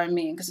see what I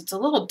mean, because it's a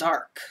little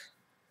dark.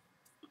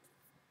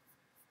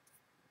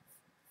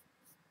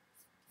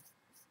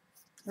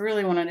 I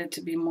really wanted it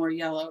to be more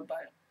yellow,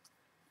 but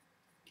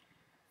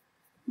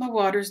my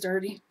water's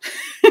dirty.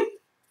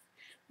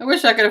 I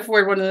wish I could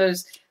afford one of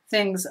those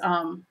things,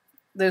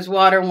 those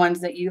water ones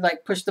that you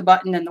like push the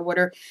button and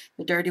the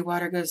dirty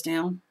water goes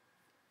down,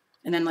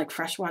 and then like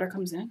fresh water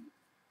comes in.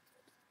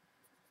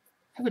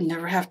 I would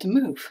never have to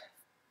move,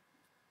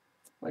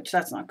 which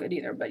that's not good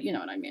either, but you know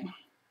what I mean.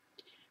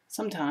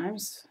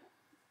 Sometimes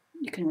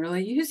you can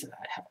really use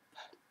that help.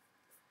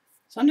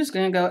 So I'm just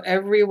going to go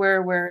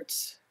everywhere where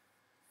it's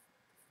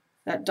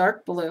that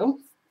dark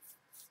blue.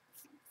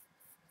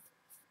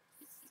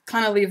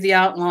 Kind of leave the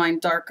outline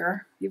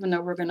darker, even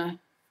though we're going to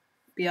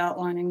be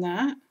outlining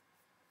that.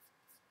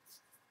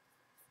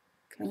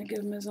 Kind of give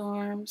him his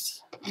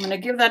arms. I'm going to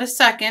give that a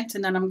second,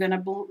 and then I'm going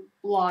to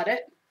blot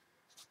it.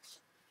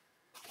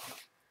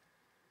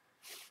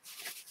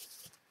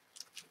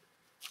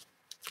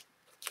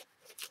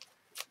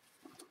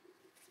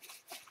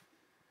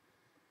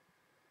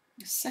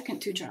 A second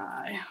to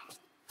dry.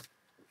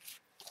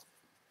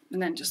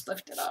 And then just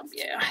lift it up,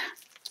 yeah.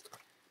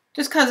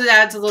 Just because it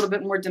adds a little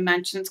bit more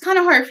dimension. It's kind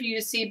of hard for you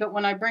to see, but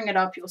when I bring it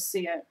up, you'll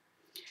see it.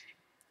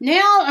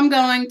 Now I'm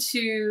going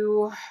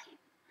to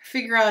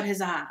figure out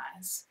his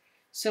eyes.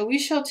 So we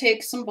shall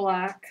take some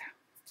black.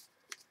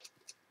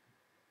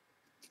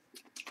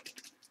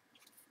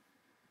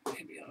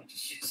 Maybe I'll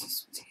just use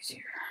this one's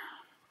easier.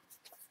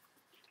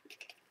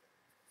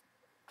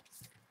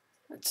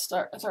 Let's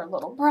start with our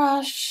little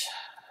brush.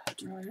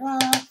 Draw it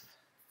off.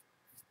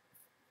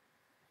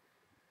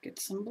 Get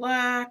some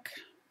black.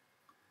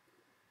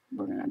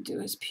 We're going to do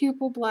his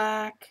pupil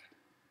black.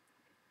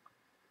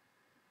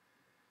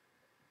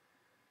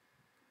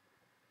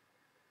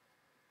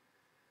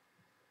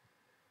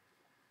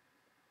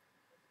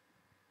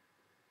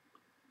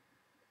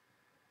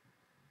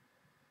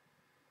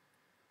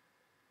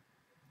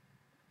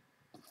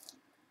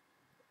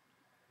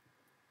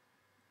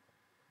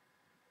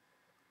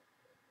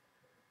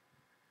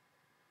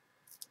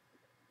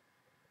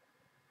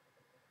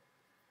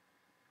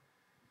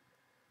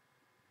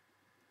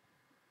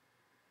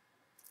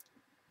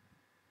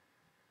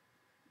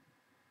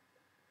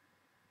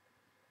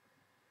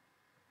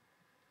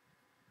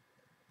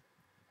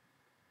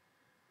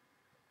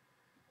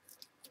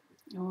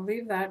 And we'll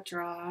leave that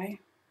dry.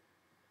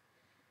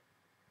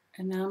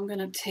 And now I'm going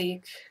to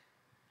take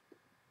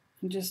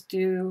and just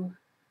do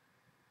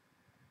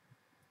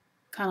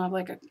kind of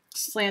like a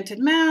slanted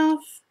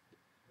mouth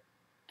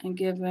and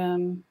give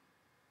him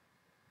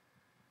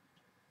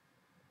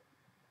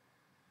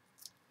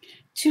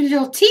 2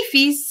 little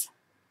teefies.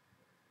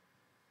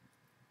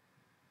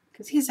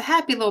 Because he's a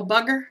happy little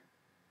bugger.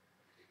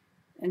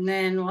 And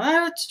then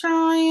while that's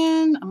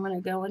drying, I'm going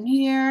to go in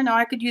here. Now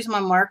I could use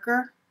my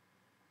marker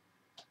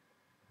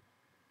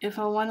if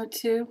I wanted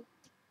to.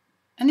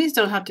 And these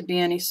don't have to be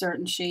any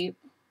certain shape.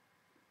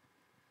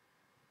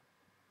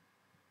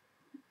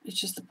 It's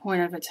just the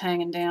point of it's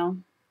hanging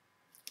down.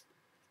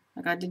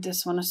 Like I did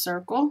this one a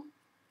circle.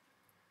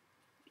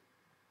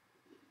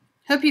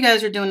 Hope you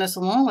guys are doing this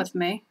along with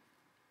me.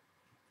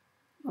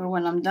 Or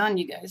when I'm done,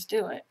 you guys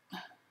do it.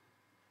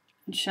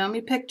 And show me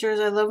pictures.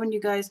 I love when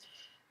you guys,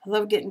 I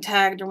love getting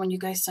tagged or when you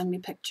guys send me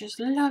pictures.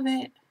 Love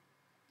it.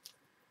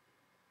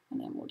 And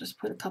then we'll just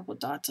put a couple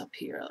dots up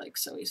here like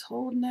so he's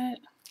holding it.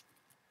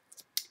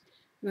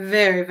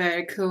 Very,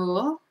 very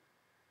cool.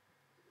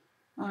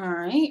 All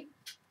right.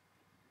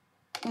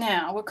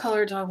 Now, what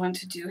color do I want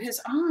to do his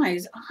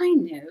eyes? I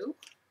knew.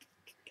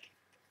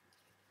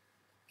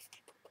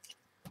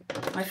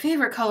 My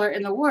favorite color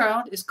in the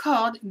world is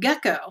called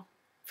Gecko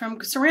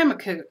from Ceramic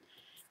Coat.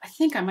 I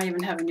think I might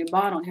even have a new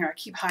bottle in here. I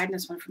keep hiding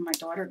this one from my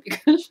daughter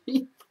because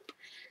she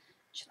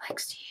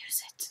likes to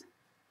use it.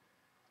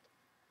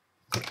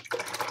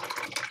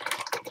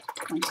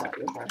 Rinse out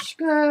your brush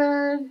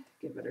good.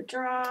 Give it a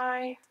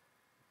dry.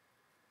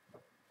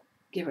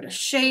 Give it a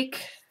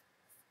shake.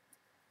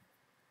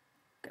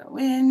 Go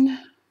in.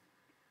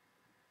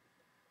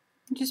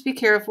 Just be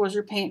careful as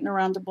you're painting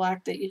around the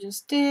black that you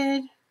just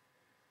did.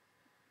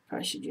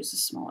 Probably should use a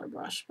smaller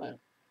brush, but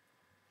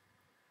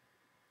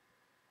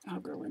I'll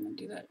go in and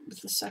do that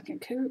with the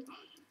second coat.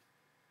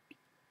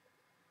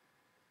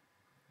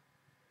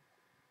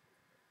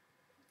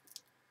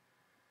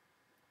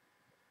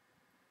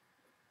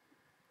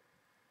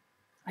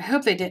 I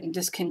hope they didn't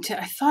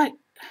discontinue.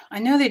 I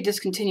know they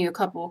discontinue a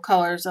couple of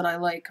colors that I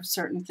like of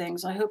certain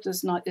things. I hope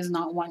this is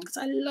not one because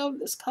I love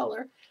this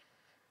color.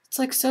 It's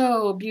like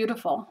so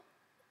beautiful. Love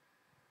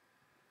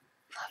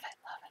it,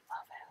 love it,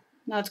 love it.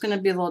 Now it's going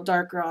to be a little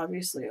darker,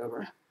 obviously,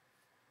 over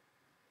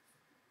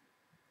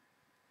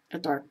a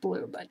dark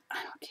blue, but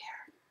I don't care.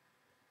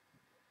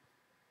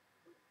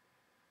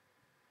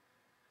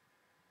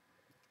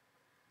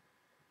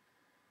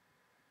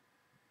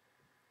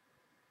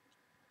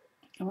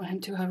 I want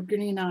him to have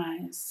green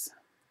eyes.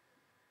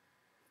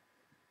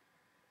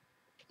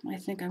 I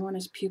think I want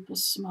his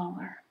pupils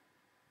smaller.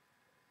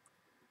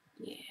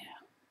 Yeah.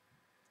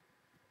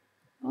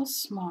 A little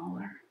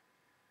smaller.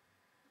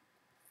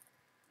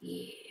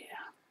 Yeah.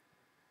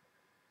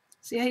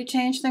 See how you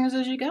change things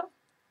as you go?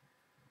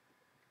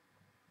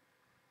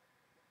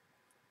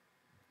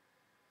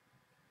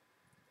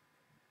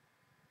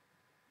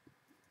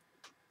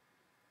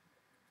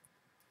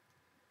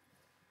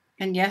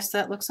 And yes,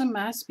 that looks a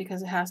mess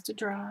because it has to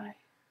dry.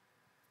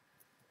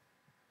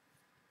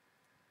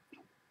 I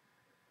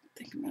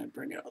think I'm going to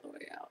bring it all the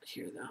way out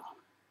here though.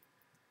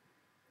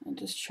 And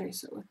just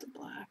trace it with the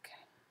black.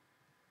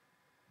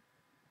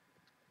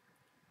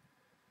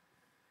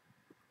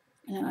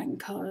 And then I can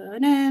color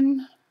that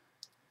in.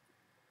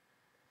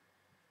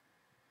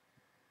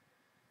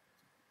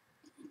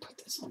 Put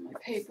this on my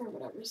paper,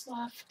 whatever's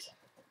left.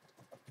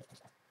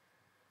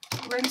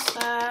 Rinse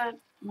that.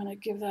 I'm going to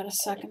give that a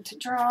second to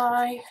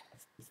dry.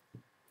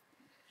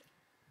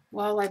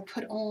 While I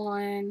put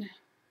on,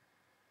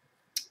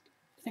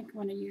 I think I'm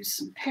going to use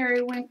some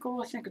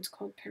periwinkle. I think it's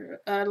called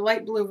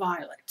light blue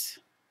violet.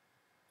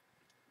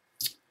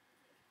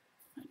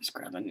 I just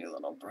grab a new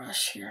little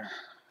brush here.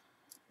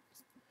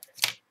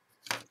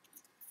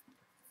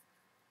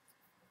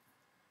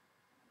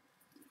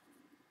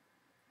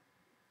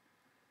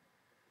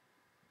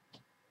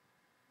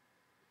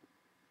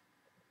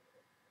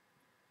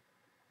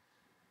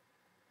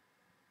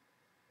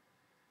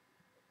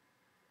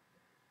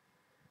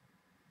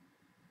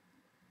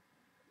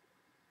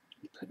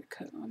 Put a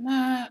coat on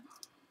that.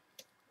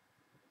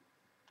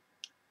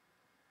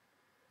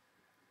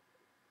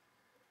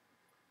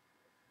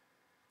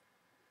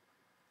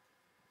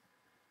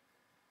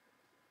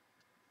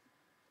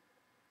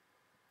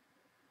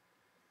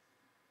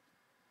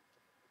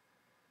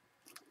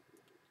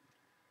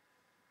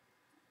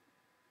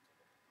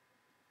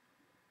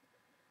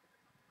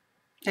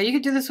 Now you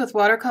could do this with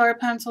watercolor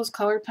pencils,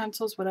 colored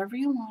pencils, whatever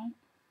you want.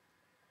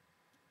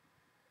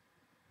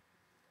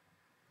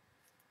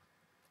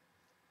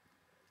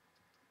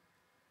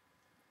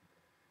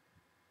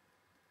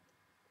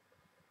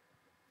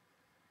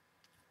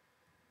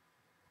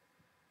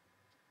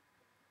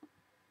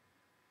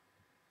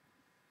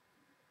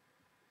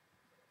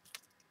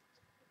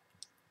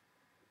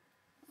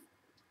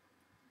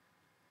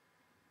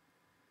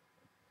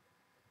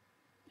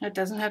 It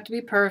doesn't have to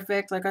be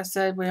perfect. Like I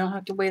said, we don't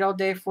have to wait all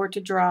day for it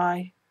to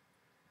dry.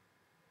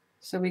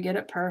 So we get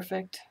it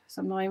perfect.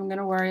 So I'm not even going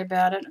to worry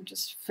about it. I'm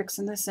just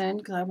fixing this in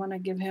because I want to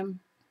give him,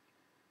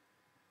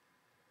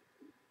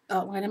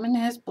 outline him in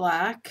his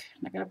black.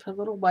 And I got to put a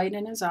little white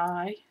in his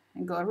eye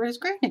and go over his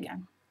green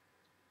again.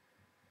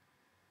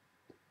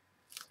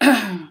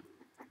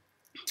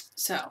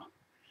 So,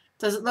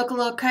 does it look a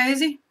little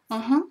crazy?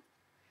 But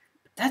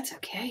that's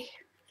okay.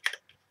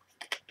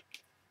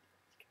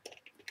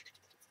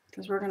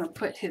 because we're going to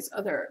put his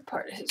other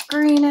part of his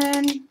green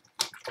in.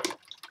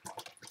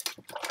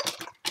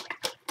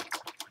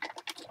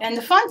 And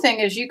the fun thing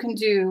is you can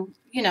do,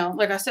 you know,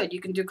 like I said,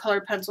 you can do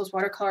colored pencils,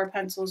 watercolor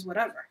pencils,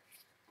 whatever.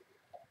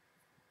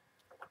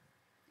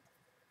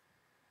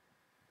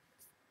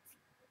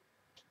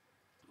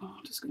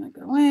 I'm just going to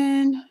go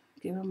in,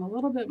 give him a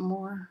little bit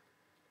more.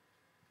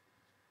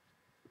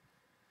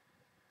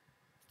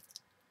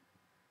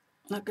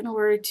 Not going to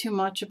worry too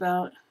much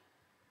about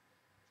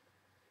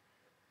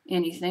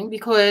anything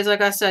because, like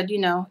I said, you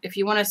know, if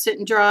you want to sit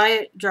and dry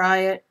it, dry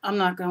it. I'm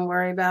not going to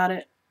worry about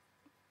it.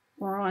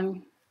 We're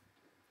on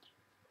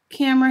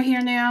camera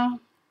here now.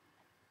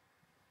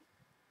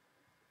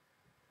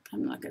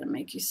 I'm not going to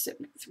make you sit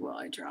while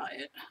I dry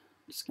it.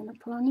 I'm just going to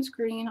put on this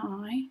green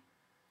eye.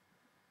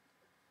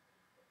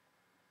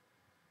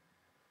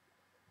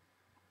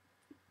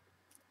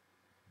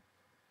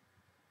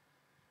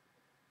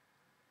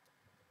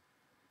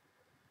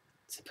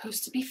 It's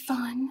supposed to be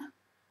fun.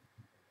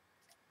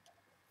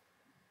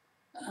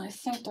 I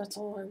think that's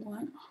all I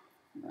want.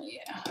 Oh,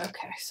 yeah,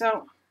 okay.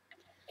 So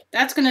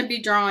that's going to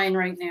be drying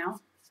right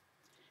now.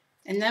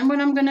 And then what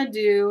I'm going to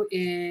do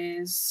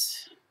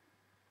is,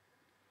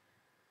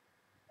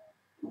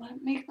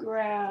 let me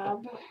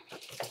grab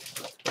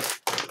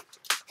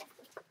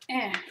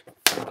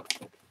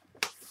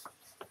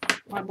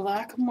my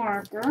black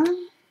marker.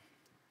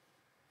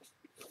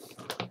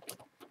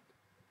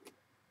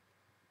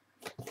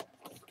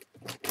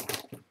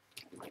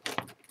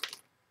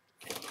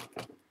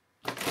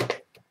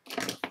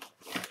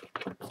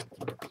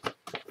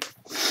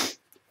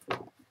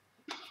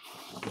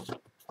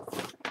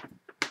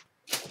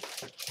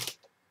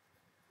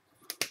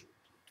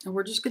 And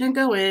we're just going to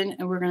go in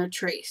and we're going to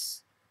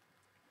trace.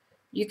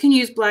 You can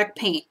use black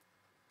paint,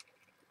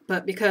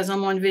 but because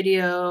I'm on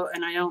video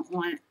and I don't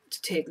want it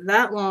to take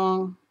that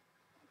long,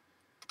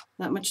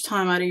 that much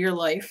time out of your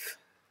life,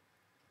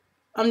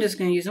 I'm just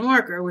going to use a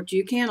marker, which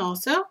you can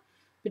also,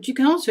 but you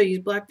can also use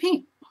black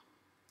paint.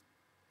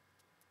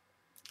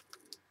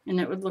 And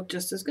it would look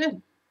just as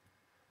good.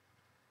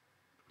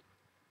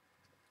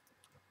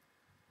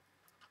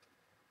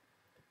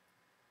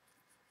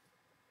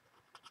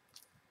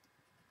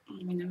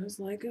 Let me know his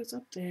light goes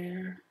up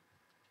there.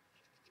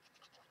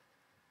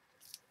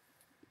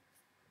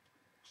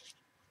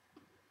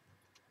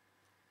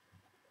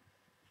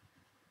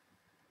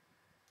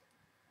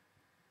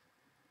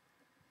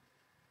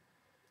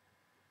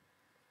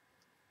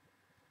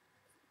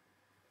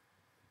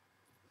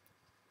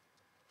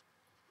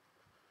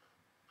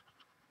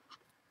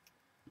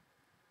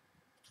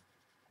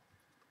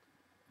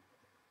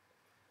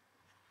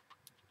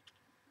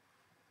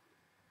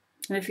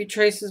 And if you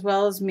trace as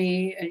well as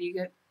me and you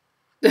get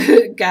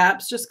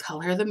gaps, just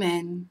color them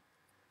in.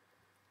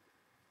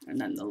 And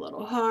then the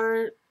little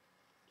heart,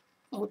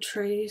 we'll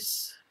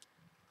trace.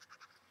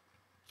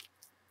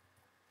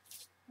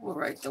 We'll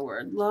write the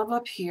word love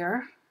up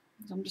here.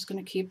 So I'm just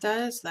going to keep that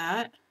as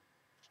that.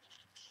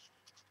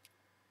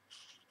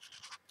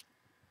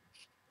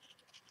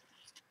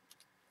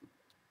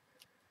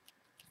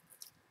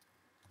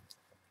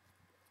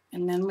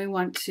 And then we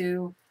want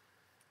to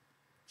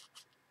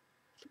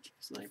put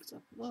his legs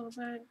up a little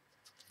bit.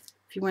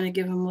 If you want to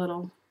give him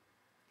little,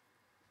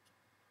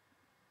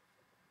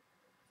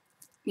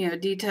 you know,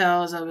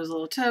 details of his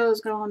little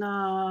toes going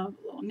up,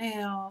 little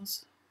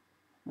nails,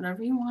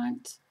 whatever you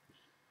want.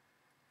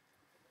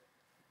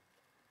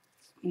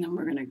 And then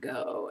we're going to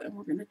go and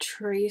we're going to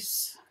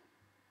trace.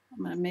 I'm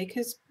going to make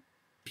his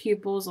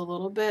pupils a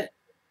little bit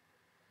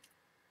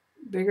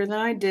bigger than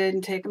I did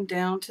and take them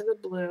down to the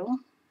blue.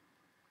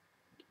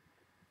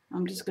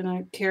 I'm just going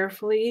to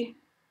carefully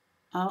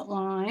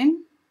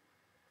outline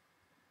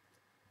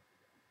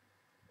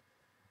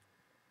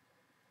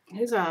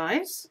his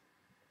eyes.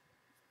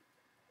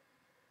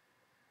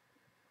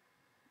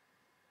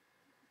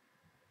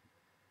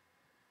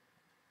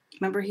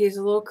 Remember, he's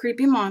a little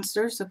creepy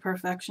monster, so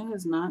perfection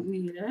is not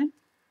needed.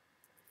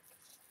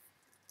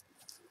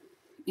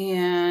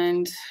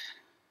 And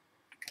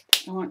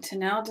I want to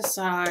now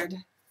decide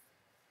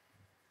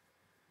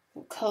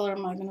what color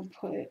am I going to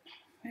put.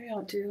 Maybe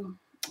I'll do,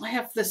 I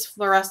have this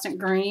fluorescent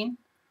green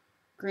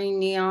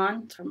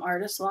neon from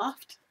Artist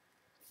Loft.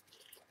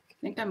 I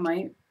think I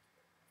might.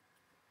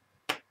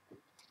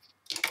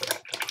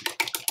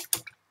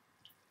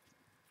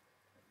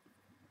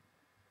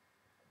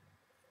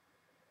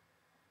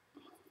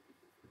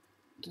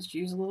 Just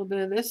use a little bit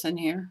of this in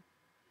here.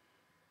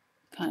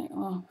 Kind of,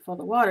 well, if all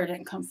the water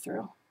didn't come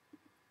through.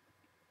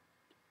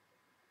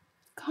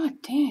 God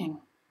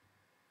dang.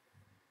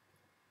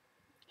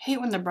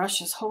 Hate when the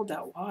brushes hold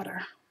that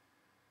water.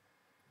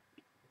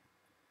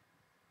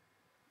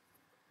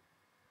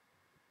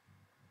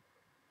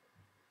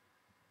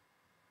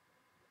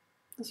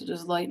 This will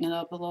just lighten it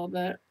up a little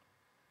bit.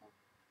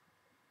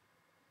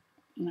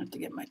 I'm gonna have to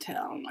get my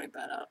towel and wipe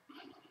that up.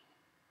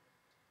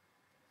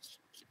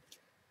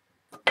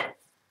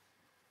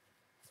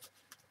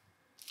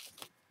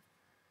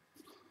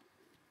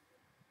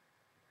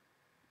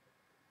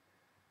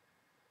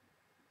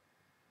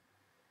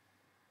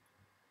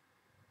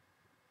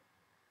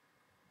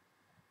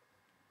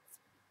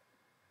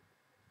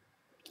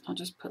 I'll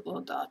just put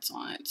little dots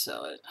on it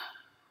so I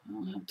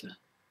don't have to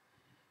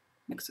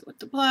mix it with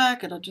the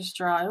black. It'll just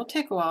dry. It'll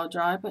take a while to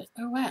dry, but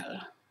oh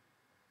well.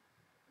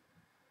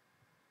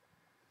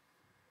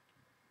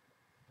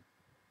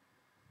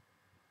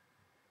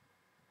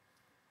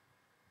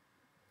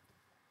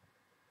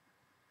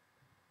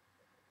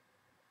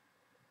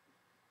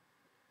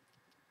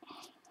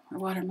 My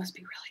water must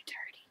be really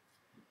dirty.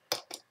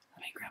 Let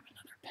me grab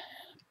another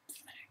pen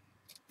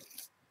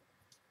thing.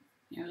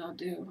 Here's what I'll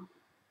do.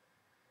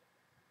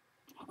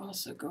 I'll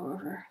also go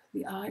over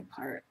the eye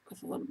part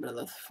with a little bit of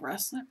the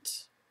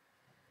fluorescent,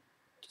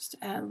 just to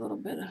add a little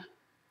bit of,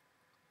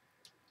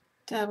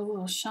 to have a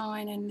little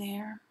shine in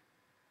there.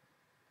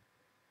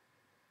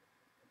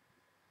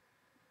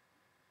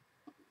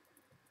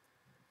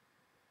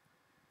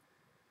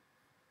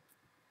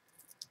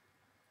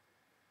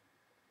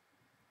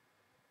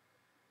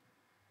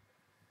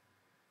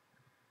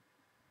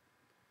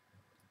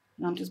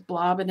 And I'm just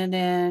blobbing it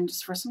in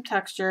just for some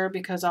texture,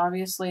 because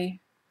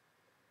obviously,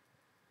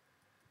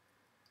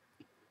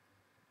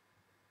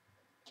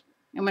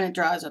 and when it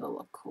dries, it'll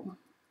look cool.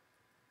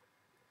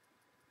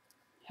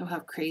 He'll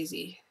have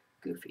crazy,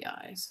 goofy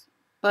eyes.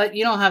 But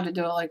you don't have to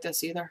do it like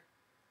this either.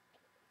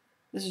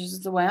 This is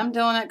just the way I'm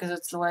doing it because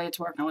it's the way it's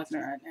working with me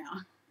right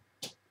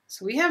now.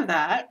 So we have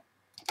that.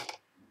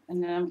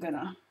 And then I'm going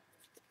to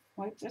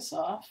wipe this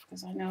off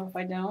because I know if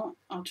I don't,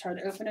 I'll try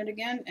to open it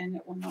again and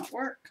it will not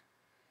work.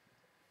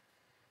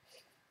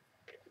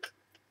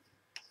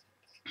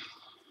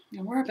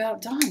 And we're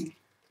about done.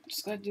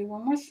 Just got to do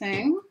one more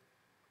thing.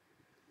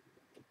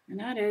 And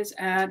that is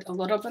add a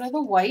little bit of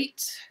the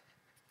white.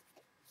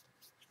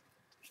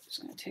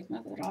 Just going to take my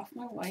lid off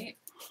my white.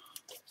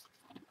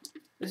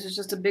 This is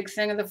just a big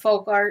thing of the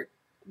folk art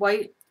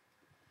white.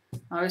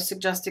 I always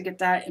suggest to get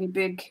that in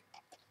big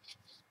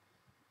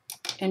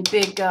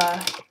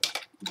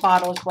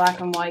bottles,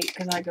 black and white,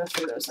 because I go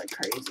through those like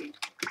crazy.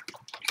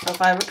 So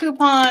if I have a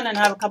coupon and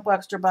have a couple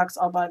extra bucks,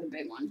 I'll buy the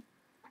big one.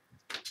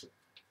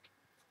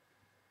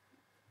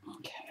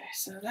 Okay,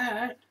 so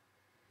that,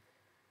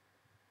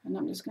 and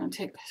I'm just going to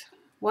take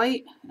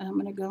white and I'm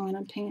going to go in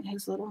and paint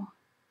his little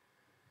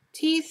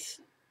teeth.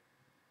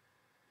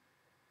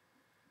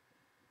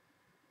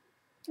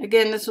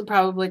 Again, this will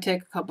probably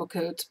take a couple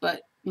coats,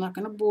 but I'm not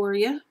going to bore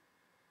you.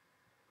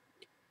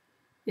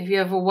 If you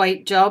have a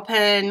white gel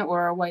pen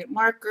or a white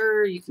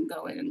marker, you can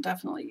go in and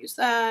definitely use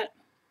that.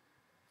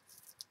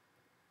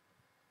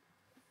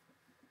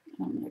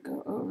 And I'm going to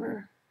go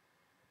over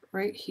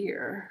right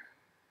here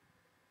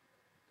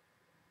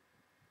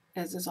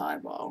as his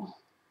eyeball.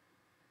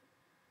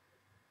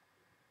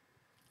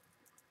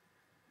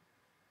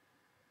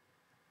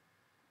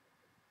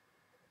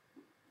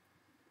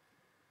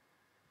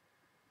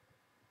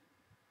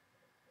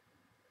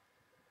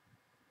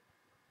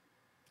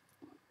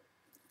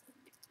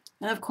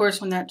 And of course,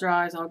 when that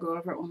dries, I'll go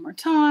over it one more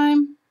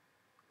time.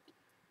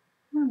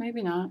 Or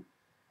maybe not.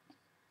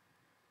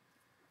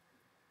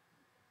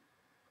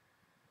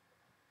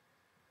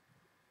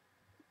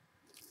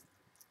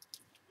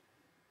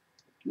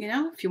 You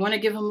know, if you want to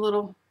give them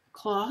little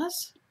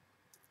claws,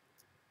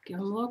 give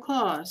them little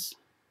claws.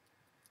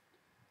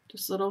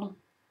 Just little.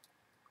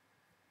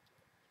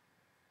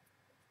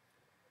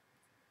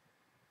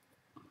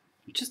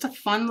 Just a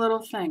fun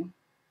little thing.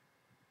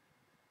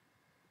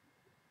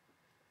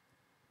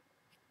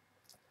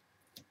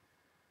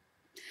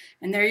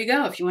 And there you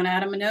go. If you want to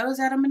add him a nose,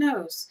 add him a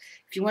nose.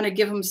 If you want to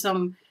give him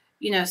some,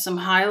 you know, some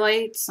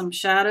highlights, some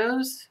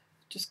shadows,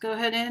 just go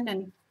ahead in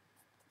and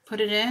put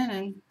it in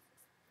and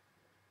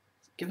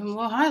give him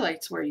little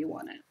highlights where you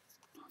want it.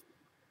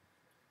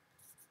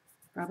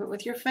 Rub it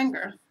with your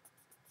finger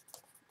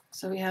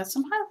so he has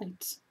some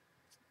highlights.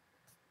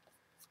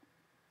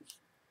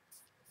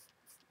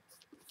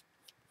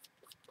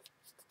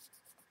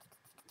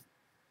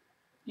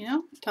 You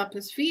know, top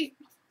his feet.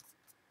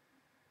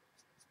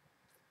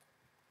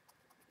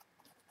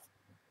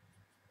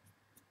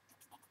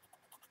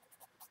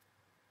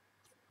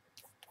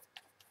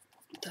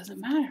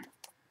 Doesn't matter.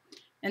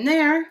 And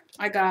there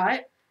I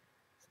got,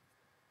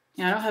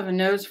 I don't have a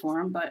nose for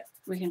him, but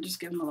we can just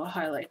give him a little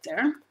highlight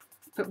there.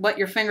 Wet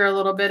your finger a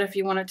little bit if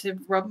you want it to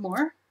rub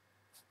more.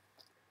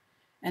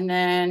 And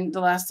then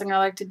the last thing I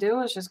like to do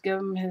is just give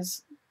him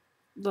his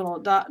little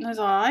dot in his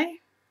eye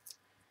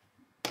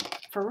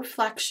for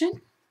reflection.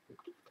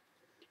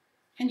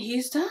 And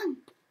he's done.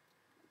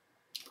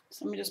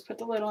 So let me just put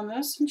the lid on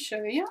this and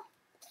show you.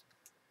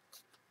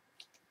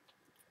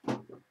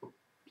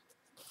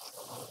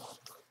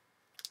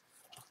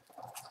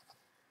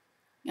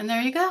 And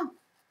there you go.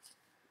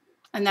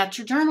 And that's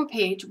your journal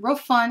page. Real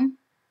fun.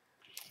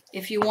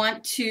 If you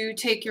want to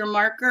take your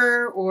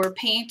marker or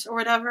paint or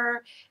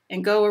whatever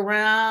and go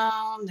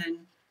around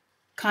and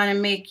kind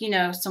of make, you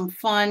know, some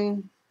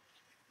fun,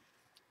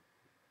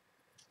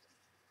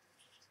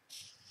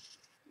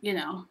 you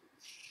know,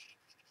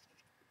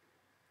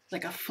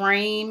 like a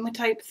frame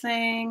type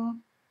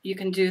thing, you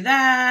can do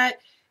that.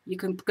 You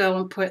can go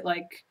and put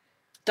like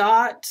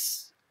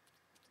dots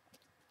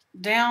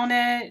down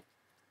it.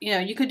 You know,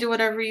 you could do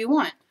whatever you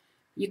want.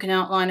 You can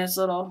outline his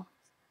little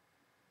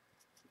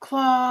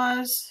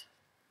claws.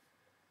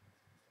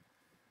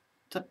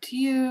 It's up to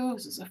you.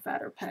 This is a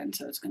fatter pen,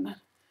 so it's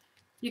gonna,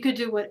 you could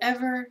do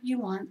whatever you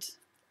want.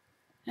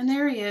 And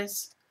there he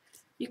is.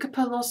 You could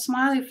put a little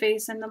smiley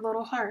face and a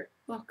little heart.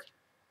 Look.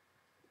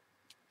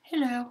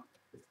 Hello.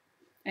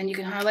 And you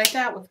can highlight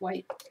that with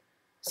white.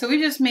 So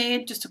we just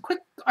made just a quick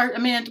art. I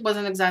mean, it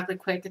wasn't exactly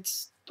quick.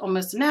 It's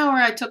almost an hour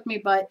it took me,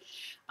 but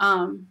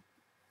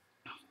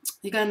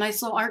you got a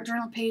nice little art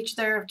journal page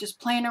there of just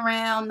playing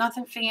around,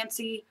 nothing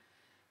fancy,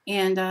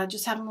 and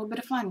just having a little bit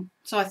of fun.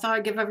 So I thought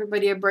I'd give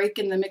everybody a break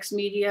in the mixed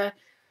media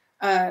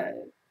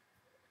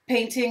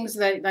paintings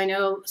that I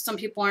know some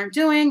people aren't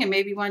doing, and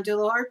maybe you want to do a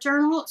little art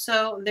journal.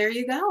 So there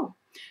you go.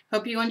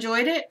 Hope you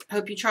enjoyed it.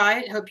 Hope you try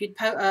it. Hope you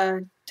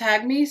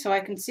tag me so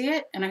I can see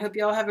it. And I hope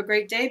you all have a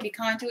great day. Be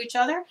kind to each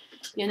other.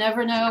 You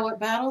never know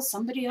what battles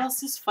somebody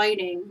else is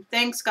fighting.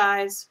 Thanks,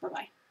 guys.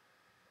 Bye-bye.